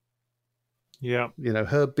 Yeah.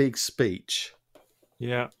 Her big speech.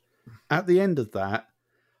 Yeah. At the end of that,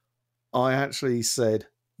 I actually said,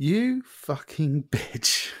 "You fucking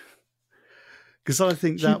bitch," because I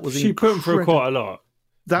think that was she put him through quite a lot.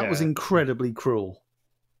 That was incredibly cruel.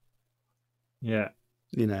 Yeah.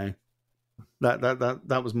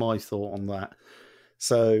 That was my thought on that.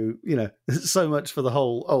 So, so much for the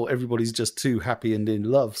whole, everybody's just too happy and in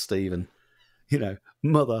love, Stephen.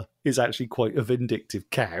 Mother is actually quite a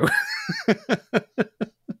vindictive cow.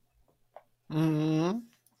 Mm-hmm.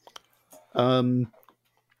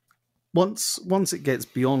 Once it gets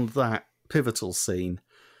beyond that pivotal scene,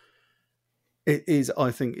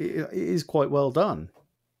 I think it is quite well done.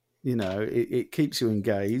 It keeps you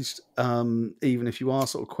engaged, even if you are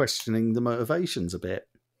sort of questioning the motivations a bit.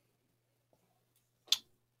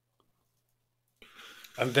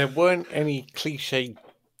 And there weren't any cliche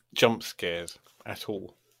jump scares at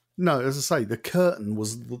all. No, as I say, the curtain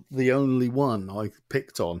was the only one I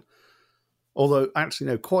picked on. Although, actually,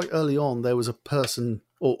 no, quite early on, there was a person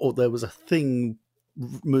or there was a thing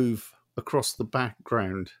move across the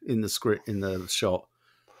background in the script, in the shot.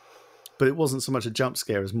 But it wasn't so much a jump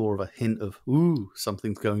scare as more of a hint of, ooh,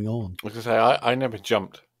 something's going on. I was going to say, I never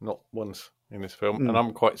jumped, not once in this film. And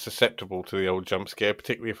I'm quite susceptible to the old jump scare,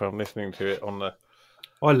 particularly if I'm listening to it on the...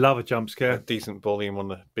 I love a jump scare. A decent volume on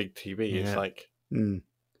the big TV. Yeah. It's like, if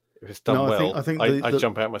it's done I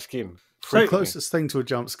jump out my skin. The closest thing to a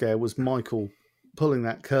jump scare was Michael pulling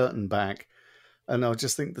that curtain back. And I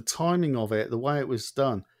just think the timing of it, the way it was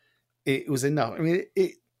done, it was enough. I mean,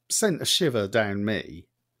 it sent a shiver down me.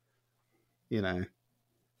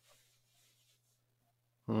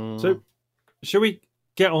 So, shall we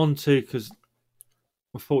get on to, because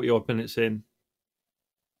we're 40 odd minutes in,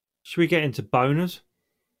 should we get into boners?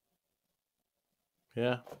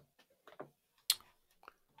 Yeah.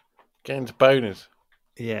 Get into boners.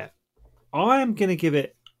 Yeah. I am going to give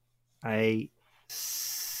it a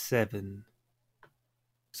 7.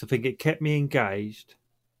 So I think it kept me engaged.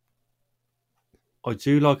 I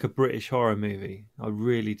do like a British horror movie. I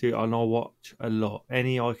really do. And I watch a lot.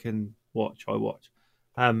 Any I can watch, I watch.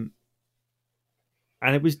 And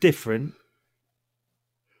it was different.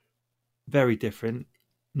 Very different.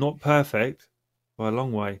 Not perfect by a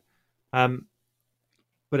long way.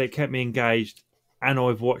 but it kept me engaged, and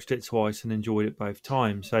I've watched it twice and enjoyed it both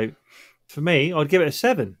times. So for me, I'd give it a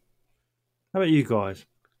 7. How about you guys?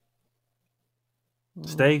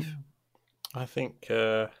 Steve? I think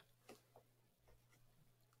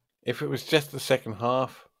if it was just the second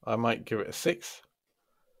half, I might give it a 6.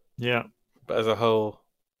 Yeah. But as a whole,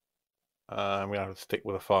 I'm going to have to stick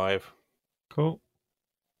with a 5. Cool.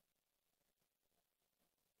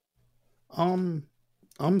 I'm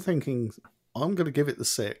thinking I'm going to give it the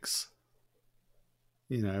 6.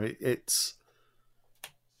 You know, it's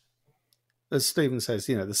as Stephen says.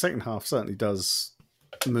 You know, the second half certainly does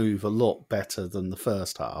move a lot better than the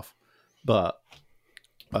first half, but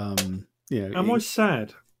you know, Am I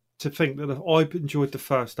sad to think that I enjoyed the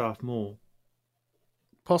first half more?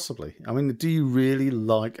 possibly. I mean, do you really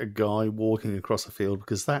like a guy walking across a field?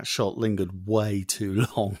 Because that shot lingered way too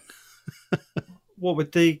long. What,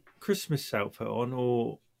 with the Christmas outfit on,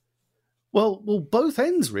 or Well, both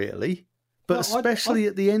ends really, but Well, especially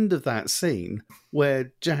at the end of that scene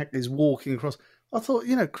where Jack is walking across. I thought,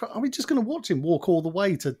 you know, are we just going to watch him walk all the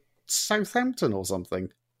way to Southampton or something?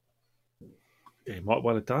 yeah, he might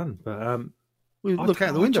well have done, but We I- look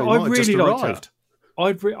out the I- window. I He might have just really liked arrived.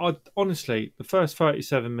 I'd honestly, the first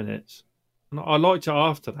 37 minutes, and I liked it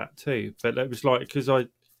after that too, but it was like, because I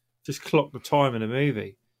just clocked the time in a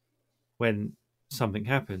movie when something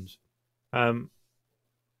happens. I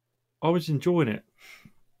was enjoying it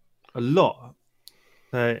a lot.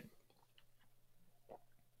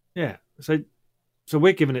 Yeah, so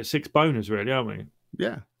we're giving it 6 boners, really, aren't we?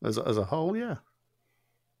 Yeah, as a whole, yeah.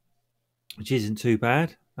 Which isn't too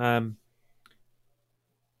bad.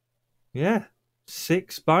 Yeah,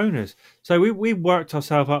 6 boners. So we worked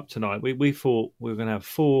ourselves up tonight. We thought we were going to have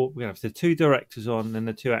 4. We're going to have the 2 directors on and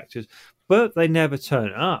the 2 actors, but they never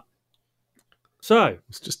turn up. So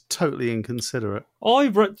It's just totally inconsiderate. I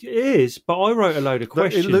wrote, it is, but I wrote a load of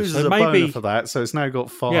questions. It loses so a maybe boner for that, so it's now got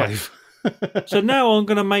 5. So now I'm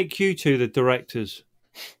going to make you 2 the directors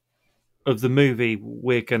of the movie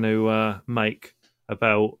we're going to make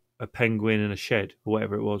about a penguin in a shed or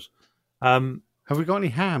whatever it was. Have we got any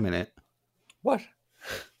ham in it? What?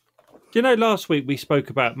 Do you know, last week we spoke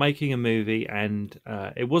about making a movie, and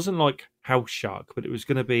it wasn't like House Shark, but it was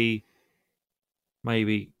going to be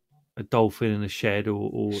maybe a dolphin in a shed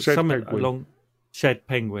or Shed something penguin. along shed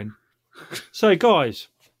penguin. So, guys,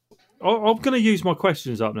 I'm going to use my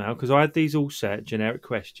questions up now because I had these all set, generic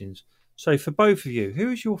questions. So, for both of you,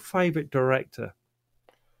 who is your favourite director?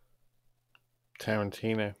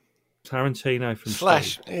 Tarantino. Tarantino from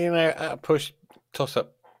Slash, Steve. you know, push, toss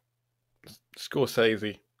up.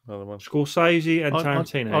 Scorsese, another one. Scorsese and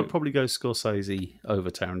Tarantino. I'd probably go Scorsese over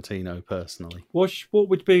Tarantino, personally. What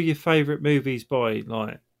would be your favourite movies by,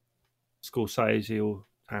 like, Scorsese or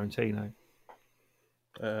Tarantino?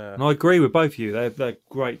 And I agree with both of you. They're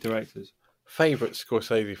great directors. Favourite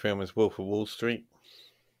Scorsese film is Wolf of Wall Street.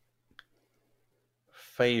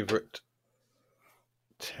 Favourite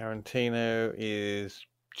Tarantino is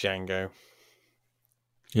Django.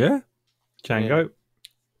 Yeah? Django.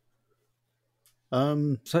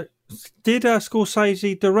 So, did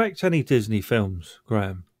Scorsese direct any Disney films,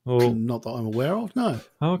 Graham? Or Not that I'm aware of, no.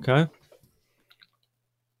 okay.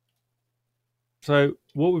 So,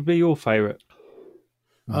 what would be your favourite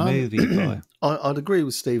movie by? I'd agree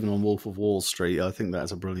with Stephen on Wolf of Wall Street. I think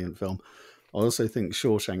that's a brilliant film. I also think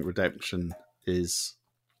Shawshank Redemption is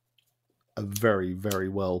a very, very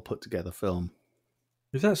well put together film.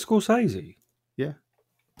 Is that Scorsese? Yeah,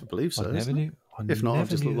 I believe so. I never isn't it? knew. If not, I've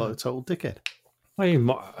just looked knew like a total dickhead. that. I mean,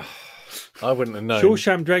 I wouldn't have known.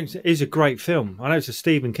 Shawshank Redemption is a great film. I know it's a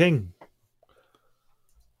Stephen King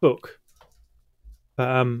book.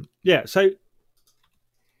 But, yeah, so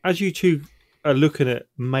as you two are looking at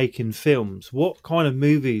making films, what kind of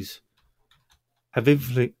movies have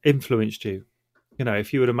influenced you? You know,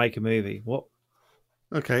 if you were to make a movie, what?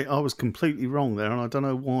 Okay, I was completely wrong there, and I don't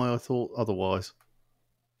know why I thought otherwise.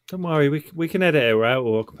 Don't worry, we can edit it out,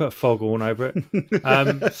 or I can put a foghorn over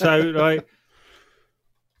it.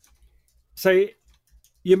 So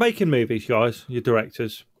you're making movies, guys. You're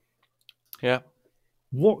directors. Yeah.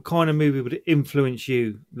 What kind of movie would influence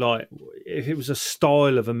you? Like, if it was a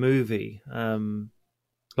style of a movie,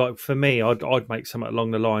 like for me, I'd make something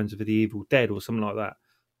along the lines of The Evil Dead or something like that.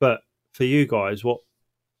 But for you guys, what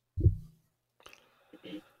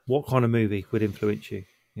kind of movie would influence you?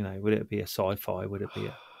 You know, would it be a sci-fi? Would it be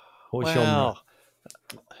a what genre?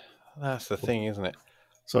 Well, that's the thing, isn't it?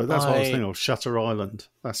 So that's what I was I- thinking of. Shutter Island.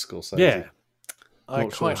 That's Scorsese. Yeah. I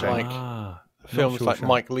Not quite Shawshank. like films like Shawshank.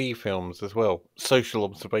 Mike Leigh films as well. Social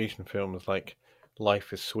observation films like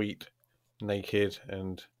Life is Sweet, Naked,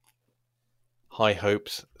 and High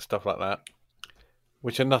Hopes, stuff like that.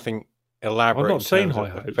 which are nothing elaborate. I've not in seen terms High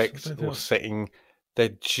of Hopes. effects I don't or think setting. They're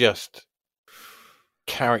just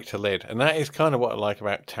character led, and that is kind of what I like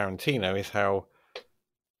about Tarantino, is how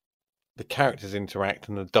the characters interact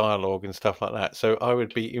and the dialogue and stuff like that. So I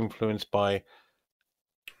would be influenced by,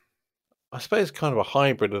 I suppose, kind of a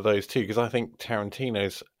hybrid of those two, because I think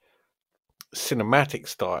Tarantino's cinematic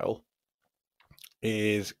style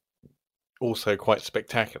is also quite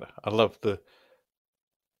spectacular. I love the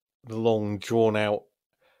long, drawn out,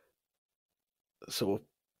 sort of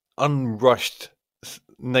unrushed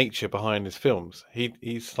nature behind his films.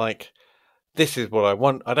 He's like, this is what I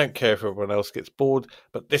want. I don't care if everyone else gets bored,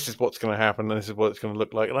 but this is what's going to happen, and this is what it's going to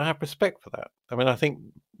look like. And I have respect for that. I mean, I think,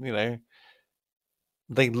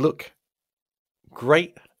 they look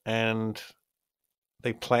great and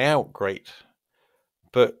they play out great,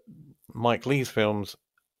 but Mike Leigh's films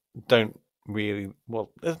don't really,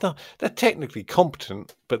 well, they're technically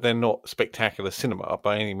competent, but they're not spectacular cinema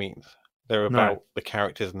by any means. They're about the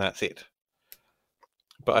characters and that's it.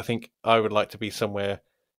 But I think I would like to be somewhere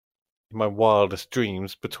in my wildest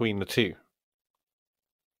dreams between the two.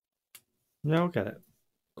 Yeah, I'll get it.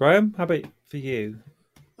 Graham, how about for you?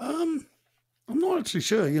 I'm not actually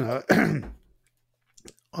sure.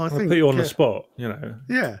 I think put you on the spot.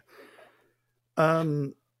 Yeah.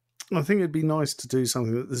 I think it'd be nice to do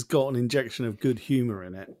something that's got an injection of good humour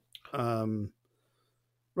in it.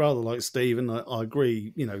 Rather like Stephen, I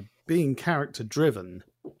agree. Being character driven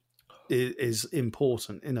is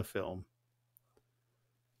important in a film.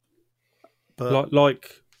 But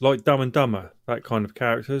like Dumb and Dumber, that kind of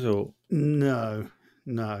characters, or no,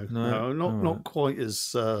 not quite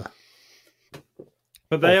as.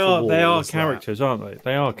 But they are characters, aren't they?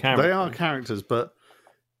 They are characters. They are characters, but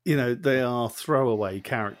they are throwaway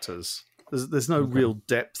characters. There's no real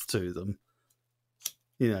depth to them.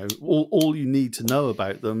 All you need to know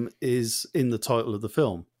about them is in the title of the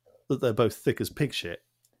film, that they're both thick as pig shit.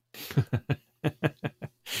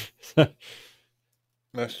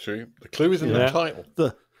 That's true. The clue is in the title.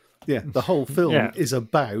 The whole film is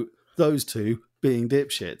about those two being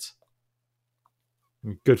dipshits.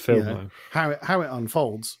 Good film, though. How it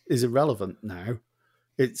unfolds is irrelevant now.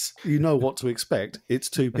 It's what to expect. It's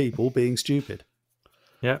two people being stupid.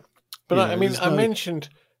 Yeah. But I mentioned,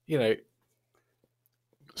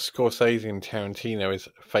 Scorsese and Tarantino as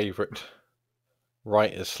favourite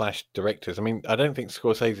writers / directors. I mean, I don't think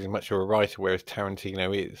Scorsese is much of a writer, whereas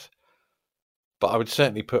Tarantino is. But I would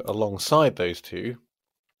certainly put alongside those two,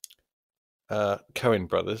 Coen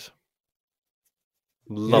brothers.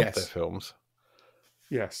 Love their films.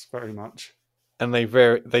 Yes, very much. And they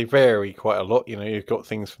vary quite a lot. You've got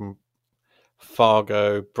things from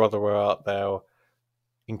Fargo, Brother Where Art Thou,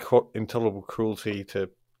 Intolerable Cruelty, to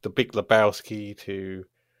The Big Lebowski, to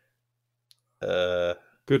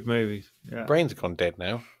good movies. Yeah. Brains have gone dead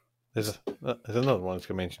now. There's another one I was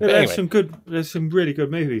going to mention. Yeah, anyway, there's some really good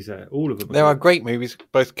movies there. All of them. There are great movies,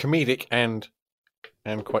 both comedic and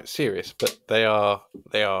quite serious. But they are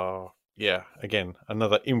again,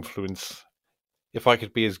 another influence. If I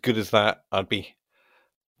could be as good as that, I'd be,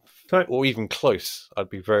 or even close. I'd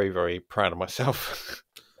be very, very proud of myself.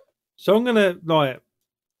 So I'm gonna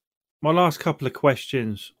my last couple of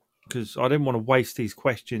questions, because I didn't want to waste these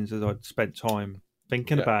questions as I'd spent time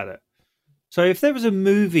thinking about it. So if there was a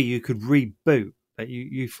movie you could reboot that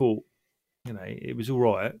you thought, it was all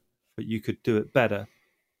right, but you could do it better,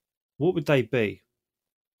 what would they be,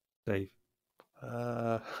 Dave?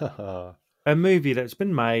 A movie that's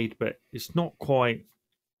been made, but it's not quite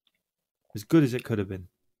as good as it could have been.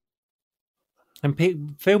 And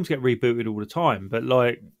films get rebooted all the time, but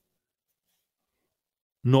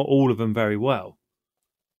not all of them very well.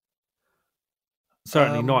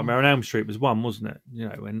 Certainly, Nightmare on Elm Street was one, wasn't it?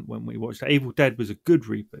 When we watched that, Evil Dead was a good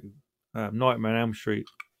reboot. Nightmare on Elm Street,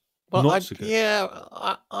 not so good. Yeah,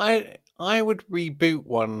 I would reboot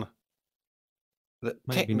one that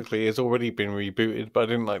technically has already been rebooted, but I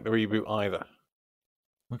didn't like the reboot either.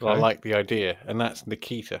 Okay. But I like the idea, and that's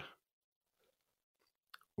Nikita,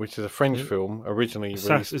 which is a French film originally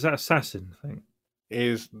released. Is that Assassin thing?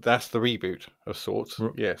 That's the reboot of sorts?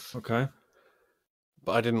 Yes. Okay.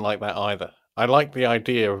 But I didn't like that either. I liked the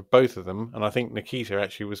idea of both of them, and I think Nikita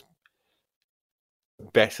actually was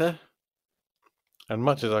better. And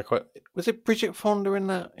much as was it Bridget Fonda in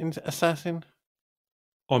Assassin?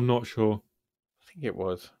 I'm not sure. I think it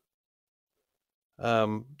was.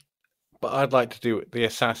 But I'd like to do the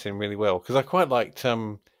Assassin really well, because I quite liked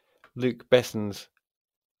Luc Besson's.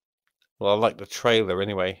 Well, I like the trailer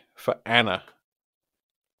anyway for Anna.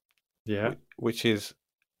 Yeah, which is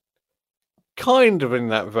kind of in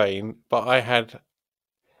that vein, but I had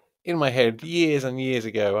in my head, years and years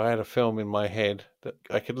ago, I had a film in my head that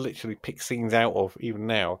I could literally pick scenes out of, even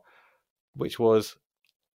now, which was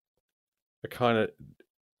a kind of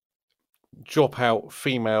drop-out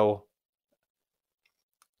female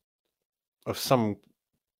of some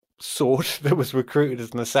sort that was recruited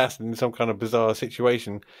as an assassin in some kind of bizarre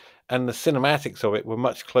situation, and the cinematics of it were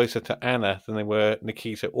much closer to Anna than they were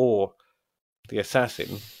Nikita or the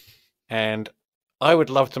assassin. And I would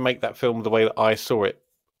love to make that film the way that I saw it.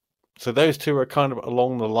 So those two are kind of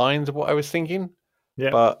along the lines of what I was thinking,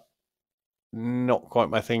 but not quite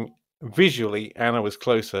my thing. Visually, Anna was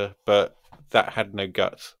closer, but that had no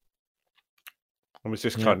guts. It was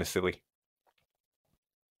just kind of silly.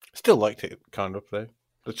 Still liked it, kind of, though.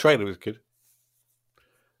 The trailer was good.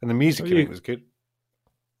 And the music in it was good.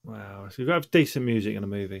 Wow. So you've got to have decent music in a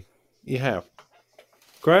movie. You have.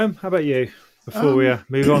 Graham, how about you? Before we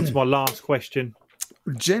move on to my last question.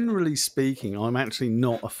 Generally speaking, I'm actually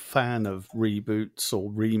not a fan of reboots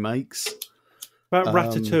or remakes. About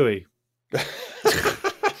Ratatouille.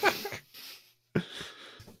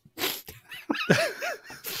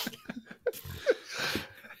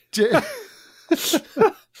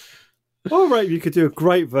 All right, you could do a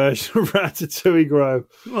great version of Ratatouille, Graham.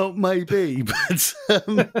 Well, maybe, but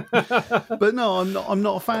no, I'm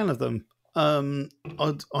not a fan of them.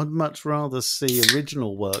 I'd much rather see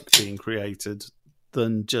original work being created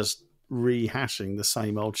than just rehashing the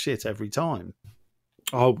same old shit every time.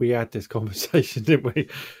 Oh, we had this conversation, didn't we?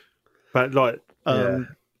 But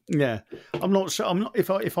yeah, I'm not sure. I'm not if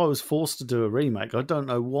I was forced to do a remake, I don't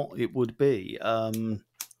know what it would be.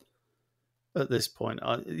 At this point,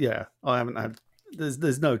 I haven't had.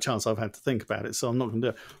 There's no chance I've had to think about it, so I'm not going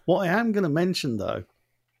to do it. What I am going to mention though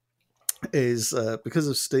is because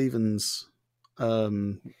of Stephen's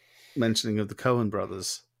mentioning of the Coen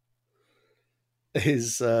brothers,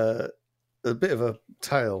 is a bit of a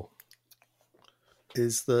tale.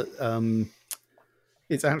 Is that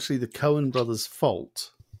it's actually the Coen brothers'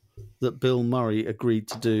 fault that Bill Murray agreed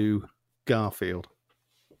to do Garfield.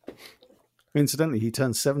 Incidentally, he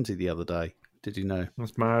turned 70 the other day. Did you know?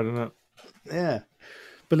 That's mad, isn't it? Yeah,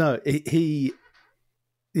 but no, he's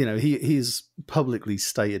publicly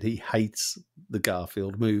stated he hates the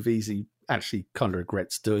Garfield movies. He actually kind of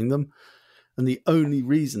regrets doing them, and the only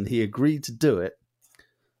reason he agreed to do it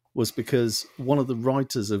was because one of the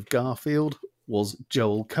writers of Garfield was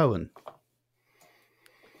Joel Coen,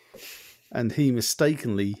 and he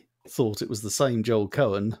mistakenly thought it was the same Joel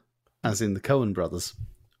Coen as in the Coen brothers.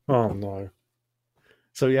 Oh no.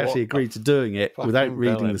 So he actually agreed to doing it without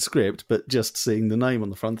reading the script, but just seeing the name on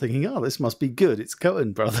the front, thinking, "Oh, this must be good. It's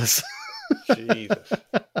Coen Brothers." Jesus!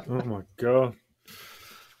 Oh my god!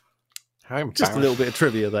 How embarrassing. Just a little bit of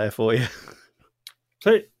trivia there for you.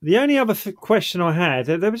 So the only other question I had,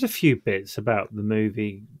 there was a few bits about the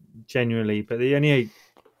movie generally, but the only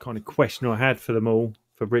kind of question I had for them all,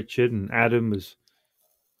 for Richard and Adam, was,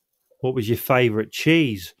 what was your favourite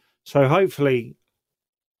cheese? So hopefully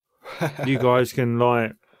you guys can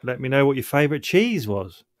let me know what your favourite cheese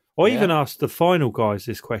was. I even asked the final guys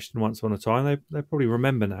this question once upon a time. They probably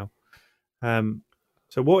remember now.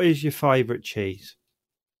 So what is your favourite cheese?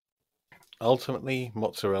 Ultimately,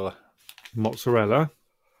 mozzarella. Mozzarella.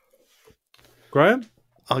 Graham?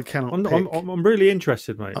 I cannot. I'm really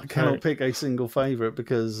interested, mate. I cannot pick a single favourite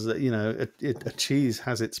because a cheese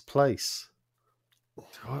has its place.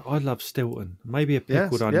 I love Stilton. Maybe a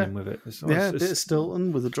pickled onion with it. It's a bit of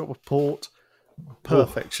Stilton with a drop of port.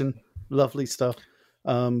 Perfection. Lovely stuff.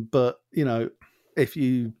 But if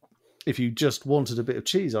you just wanted a bit of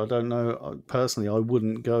cheese, I don't know. Personally, I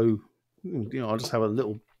wouldn't go. I'll just have a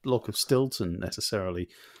little block of Stilton necessarily.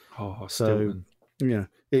 Oh, Stilton. So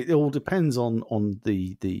it all depends on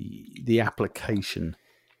the application.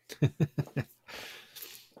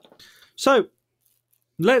 So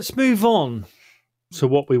let's move on to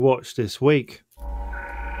what we watched this week.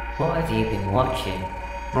 What have you been watching?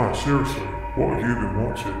 No, seriously, what have you been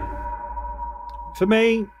watching? For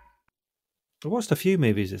me, I watched a few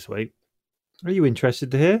movies this week. Are you interested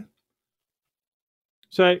to hear?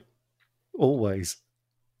 So, always.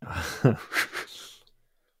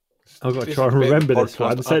 I've got to try and remember this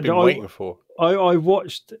one. I've been waiting for. I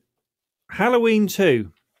watched Halloween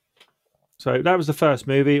 2. So that was the first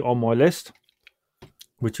movie on my list,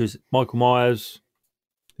 which was Michael Myers,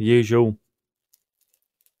 the usual.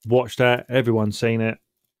 Watched that. Everyone's seen it.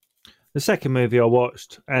 The second movie I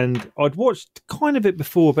watched, and I'd watched kind of it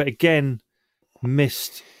before, but again,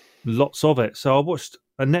 missed lots of it. So I watched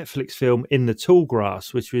a Netflix film, In the Tall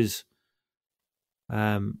Grass, which was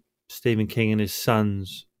Stephen King and his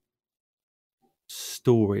son's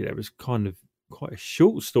story. That was kind of quite a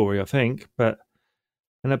short story, I think, but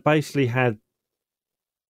and it basically had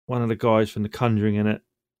one of the guys from The Conjuring in it,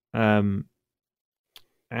 and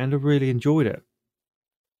I really enjoyed it.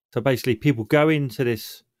 So basically, people go into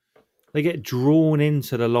this, they get drawn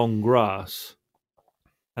into the long grass,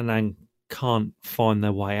 and then can't find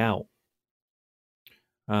their way out.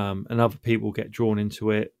 And other people get drawn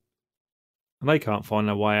into it, and they can't find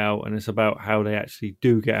their way out. And it's about how they actually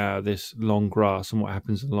do get out of this long grass and what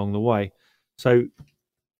happens along the way. So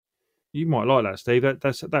you might like that, Steve.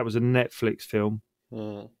 That was a Netflix film.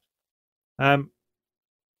 Mm.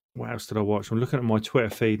 What else did I watch? I'm looking at my Twitter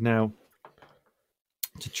feed now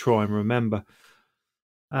to try and remember.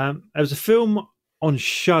 There was a film on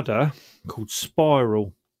Shudder called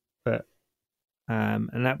Spiral,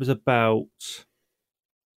 and that was about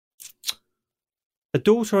a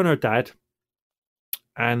daughter and her dad,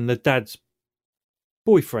 and the dad's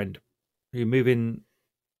boyfriend, who move in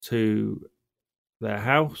to their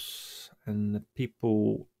house, and the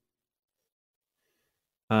people,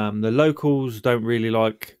 the locals don't really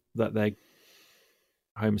like that they're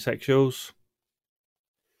homosexuals,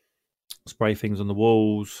 spray things on the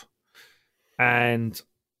walls, and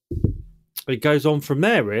it goes on from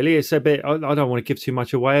there. Really, it's a bit, I don't want to give too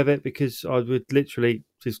much away of it, because I would literally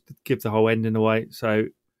just give the whole ending away. So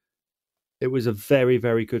it was a very,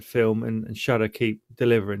 very good film, and Shudder keep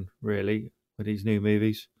delivering really with these new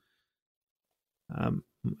movies,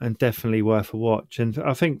 and definitely worth a watch. And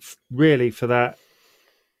I think really for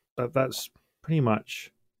that's pretty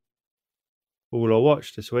much all I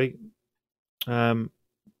watched this week. And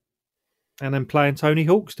then playing Tony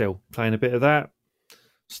Hawk, still playing a bit of that.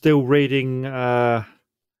 Still reading,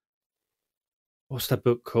 what's that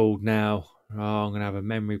book called now? Oh, I'm going to have a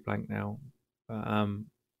memory blank now.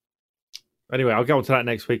 Anyway, I'll go on to that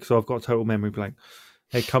next week, so I've got a total memory blank.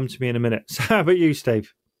 Hey, come to me in a minute. So how about you,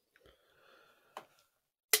 Steve?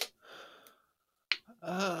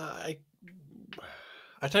 I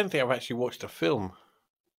don't think I've actually watched a film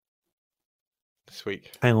this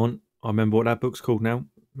week. Hang on. I remember what that book's called now.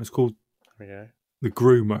 It's called Okay. The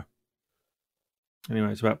Groomer.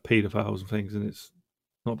 Anyway, it's about paedophiles and things, and it's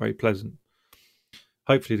not very pleasant.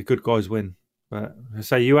 Hopefully the good guys win. But I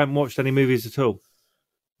say, you haven't watched any movies at all?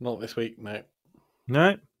 Not this week, no.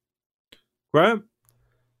 No? Graham?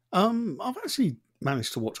 I've actually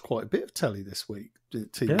managed to watch quite a bit of telly this week,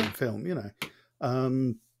 TV and film, you know.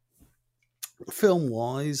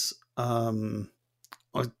 Film-wise, I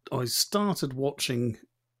started watching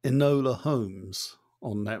Enola Holmes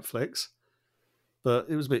on Netflix, but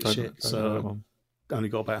it was a bit shit, so I only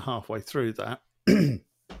got about halfway through that.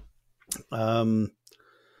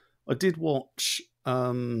 I did watch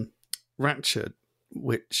Ratched,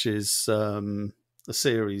 which is a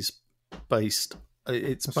series based.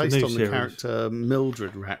 It's based on the character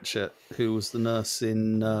Mildred Ratched, who was the nurse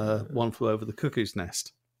in One Flew Over the Cuckoo's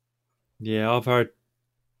Nest. Yeah, I've heard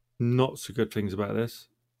not so good things about this.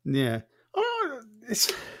 Yeah,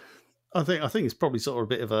 I think it's probably sort of a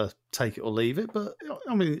bit of a take it or leave it, but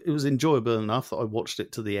I mean, it was enjoyable enough that I watched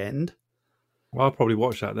it to the end. Well, I'll probably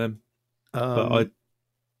watch that then. But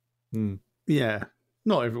yeah,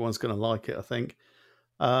 not everyone's going to like it, I think.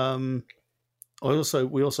 We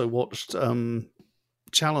also watched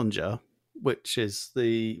Challenger, which is a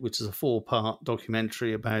 4-part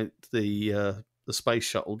documentary about the space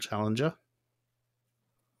shuttle Challenger.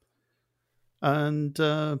 And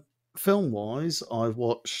film-wise, I've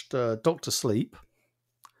watched Dr. Sleep.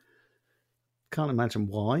 Can't imagine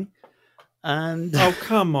why. And oh,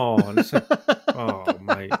 come on! Oh,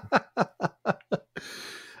 mate.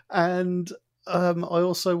 And I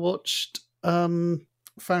also watched,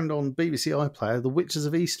 found on BBC iPlayer, The Witches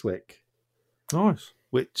of Eastwick. Nice.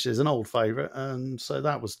 Which is an old favourite, and so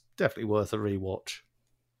that was definitely worth a rewatch.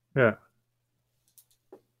 Yeah.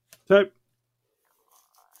 So,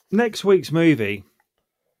 next week's movie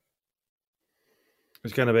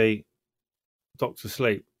is going to be Dr.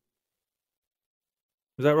 Sleep.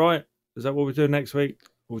 Is that right? Is that what we're doing next week?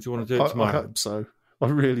 Or do you want to do it tomorrow? I hope so. I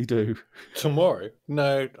really do. Tomorrow?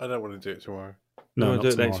 No, I don't want to do it tomorrow. No, you want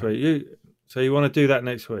to do it next week? So you want to do that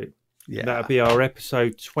next week? Yeah. That'll be our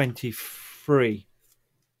episode 23.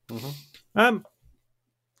 Mm-hmm.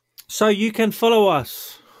 So you can follow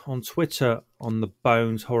us on Twitter on the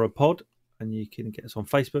Bones Horror Pod, and you can get us on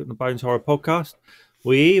Facebook, the Bones Horror Podcast.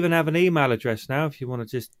 We even have an email address now if you want to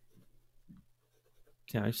just,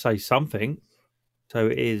 say something. So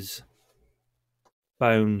it is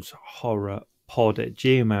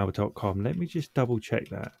boneshorrorpod@gmail.com. Let me just double check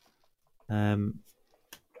that.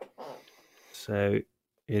 So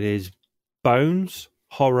it is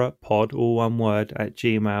boneshorrorpod, all one word,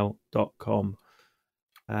 @gmail.com.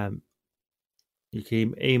 You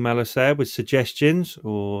can email us there with suggestions,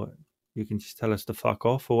 or you can just tell us to fuck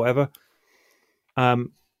off or whatever.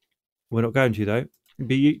 We're not going to, though.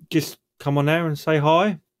 But you just come on there and say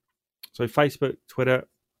hi. So Facebook, Twitter,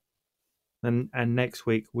 and next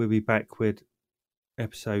week we'll be back with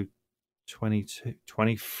episode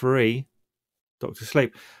 23, Dr.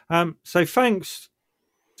 Sleep. So thanks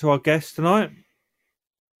to our guests tonight,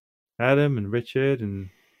 Adam and Richard and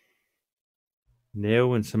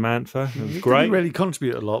Neil and Samantha. It was great. Didn't really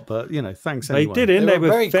contribute a lot, but thanks They anyway. didn't. They were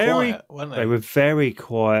very quiet, weren't they? They were very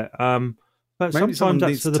quiet. But Maybe someone sometimes that's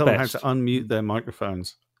needs for to the tell them best. how to unmute their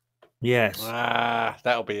microphones. Yes,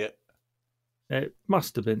 That'll be it. it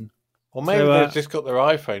must have been. Or maybe So, they've just got their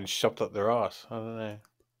iPhones shoved up their arse. I don't know.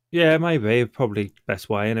 Yeah, maybe. Probably best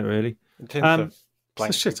way, isn't it, really? It tends to blank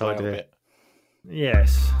it's a shit people out idea. bit.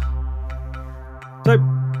 Yes. So,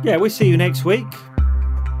 yeah, we'll see you next week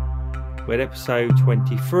with episode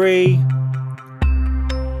 23,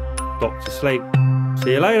 Dr. Sleep.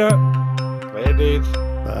 See you later. Later, dudes.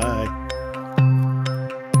 Bye.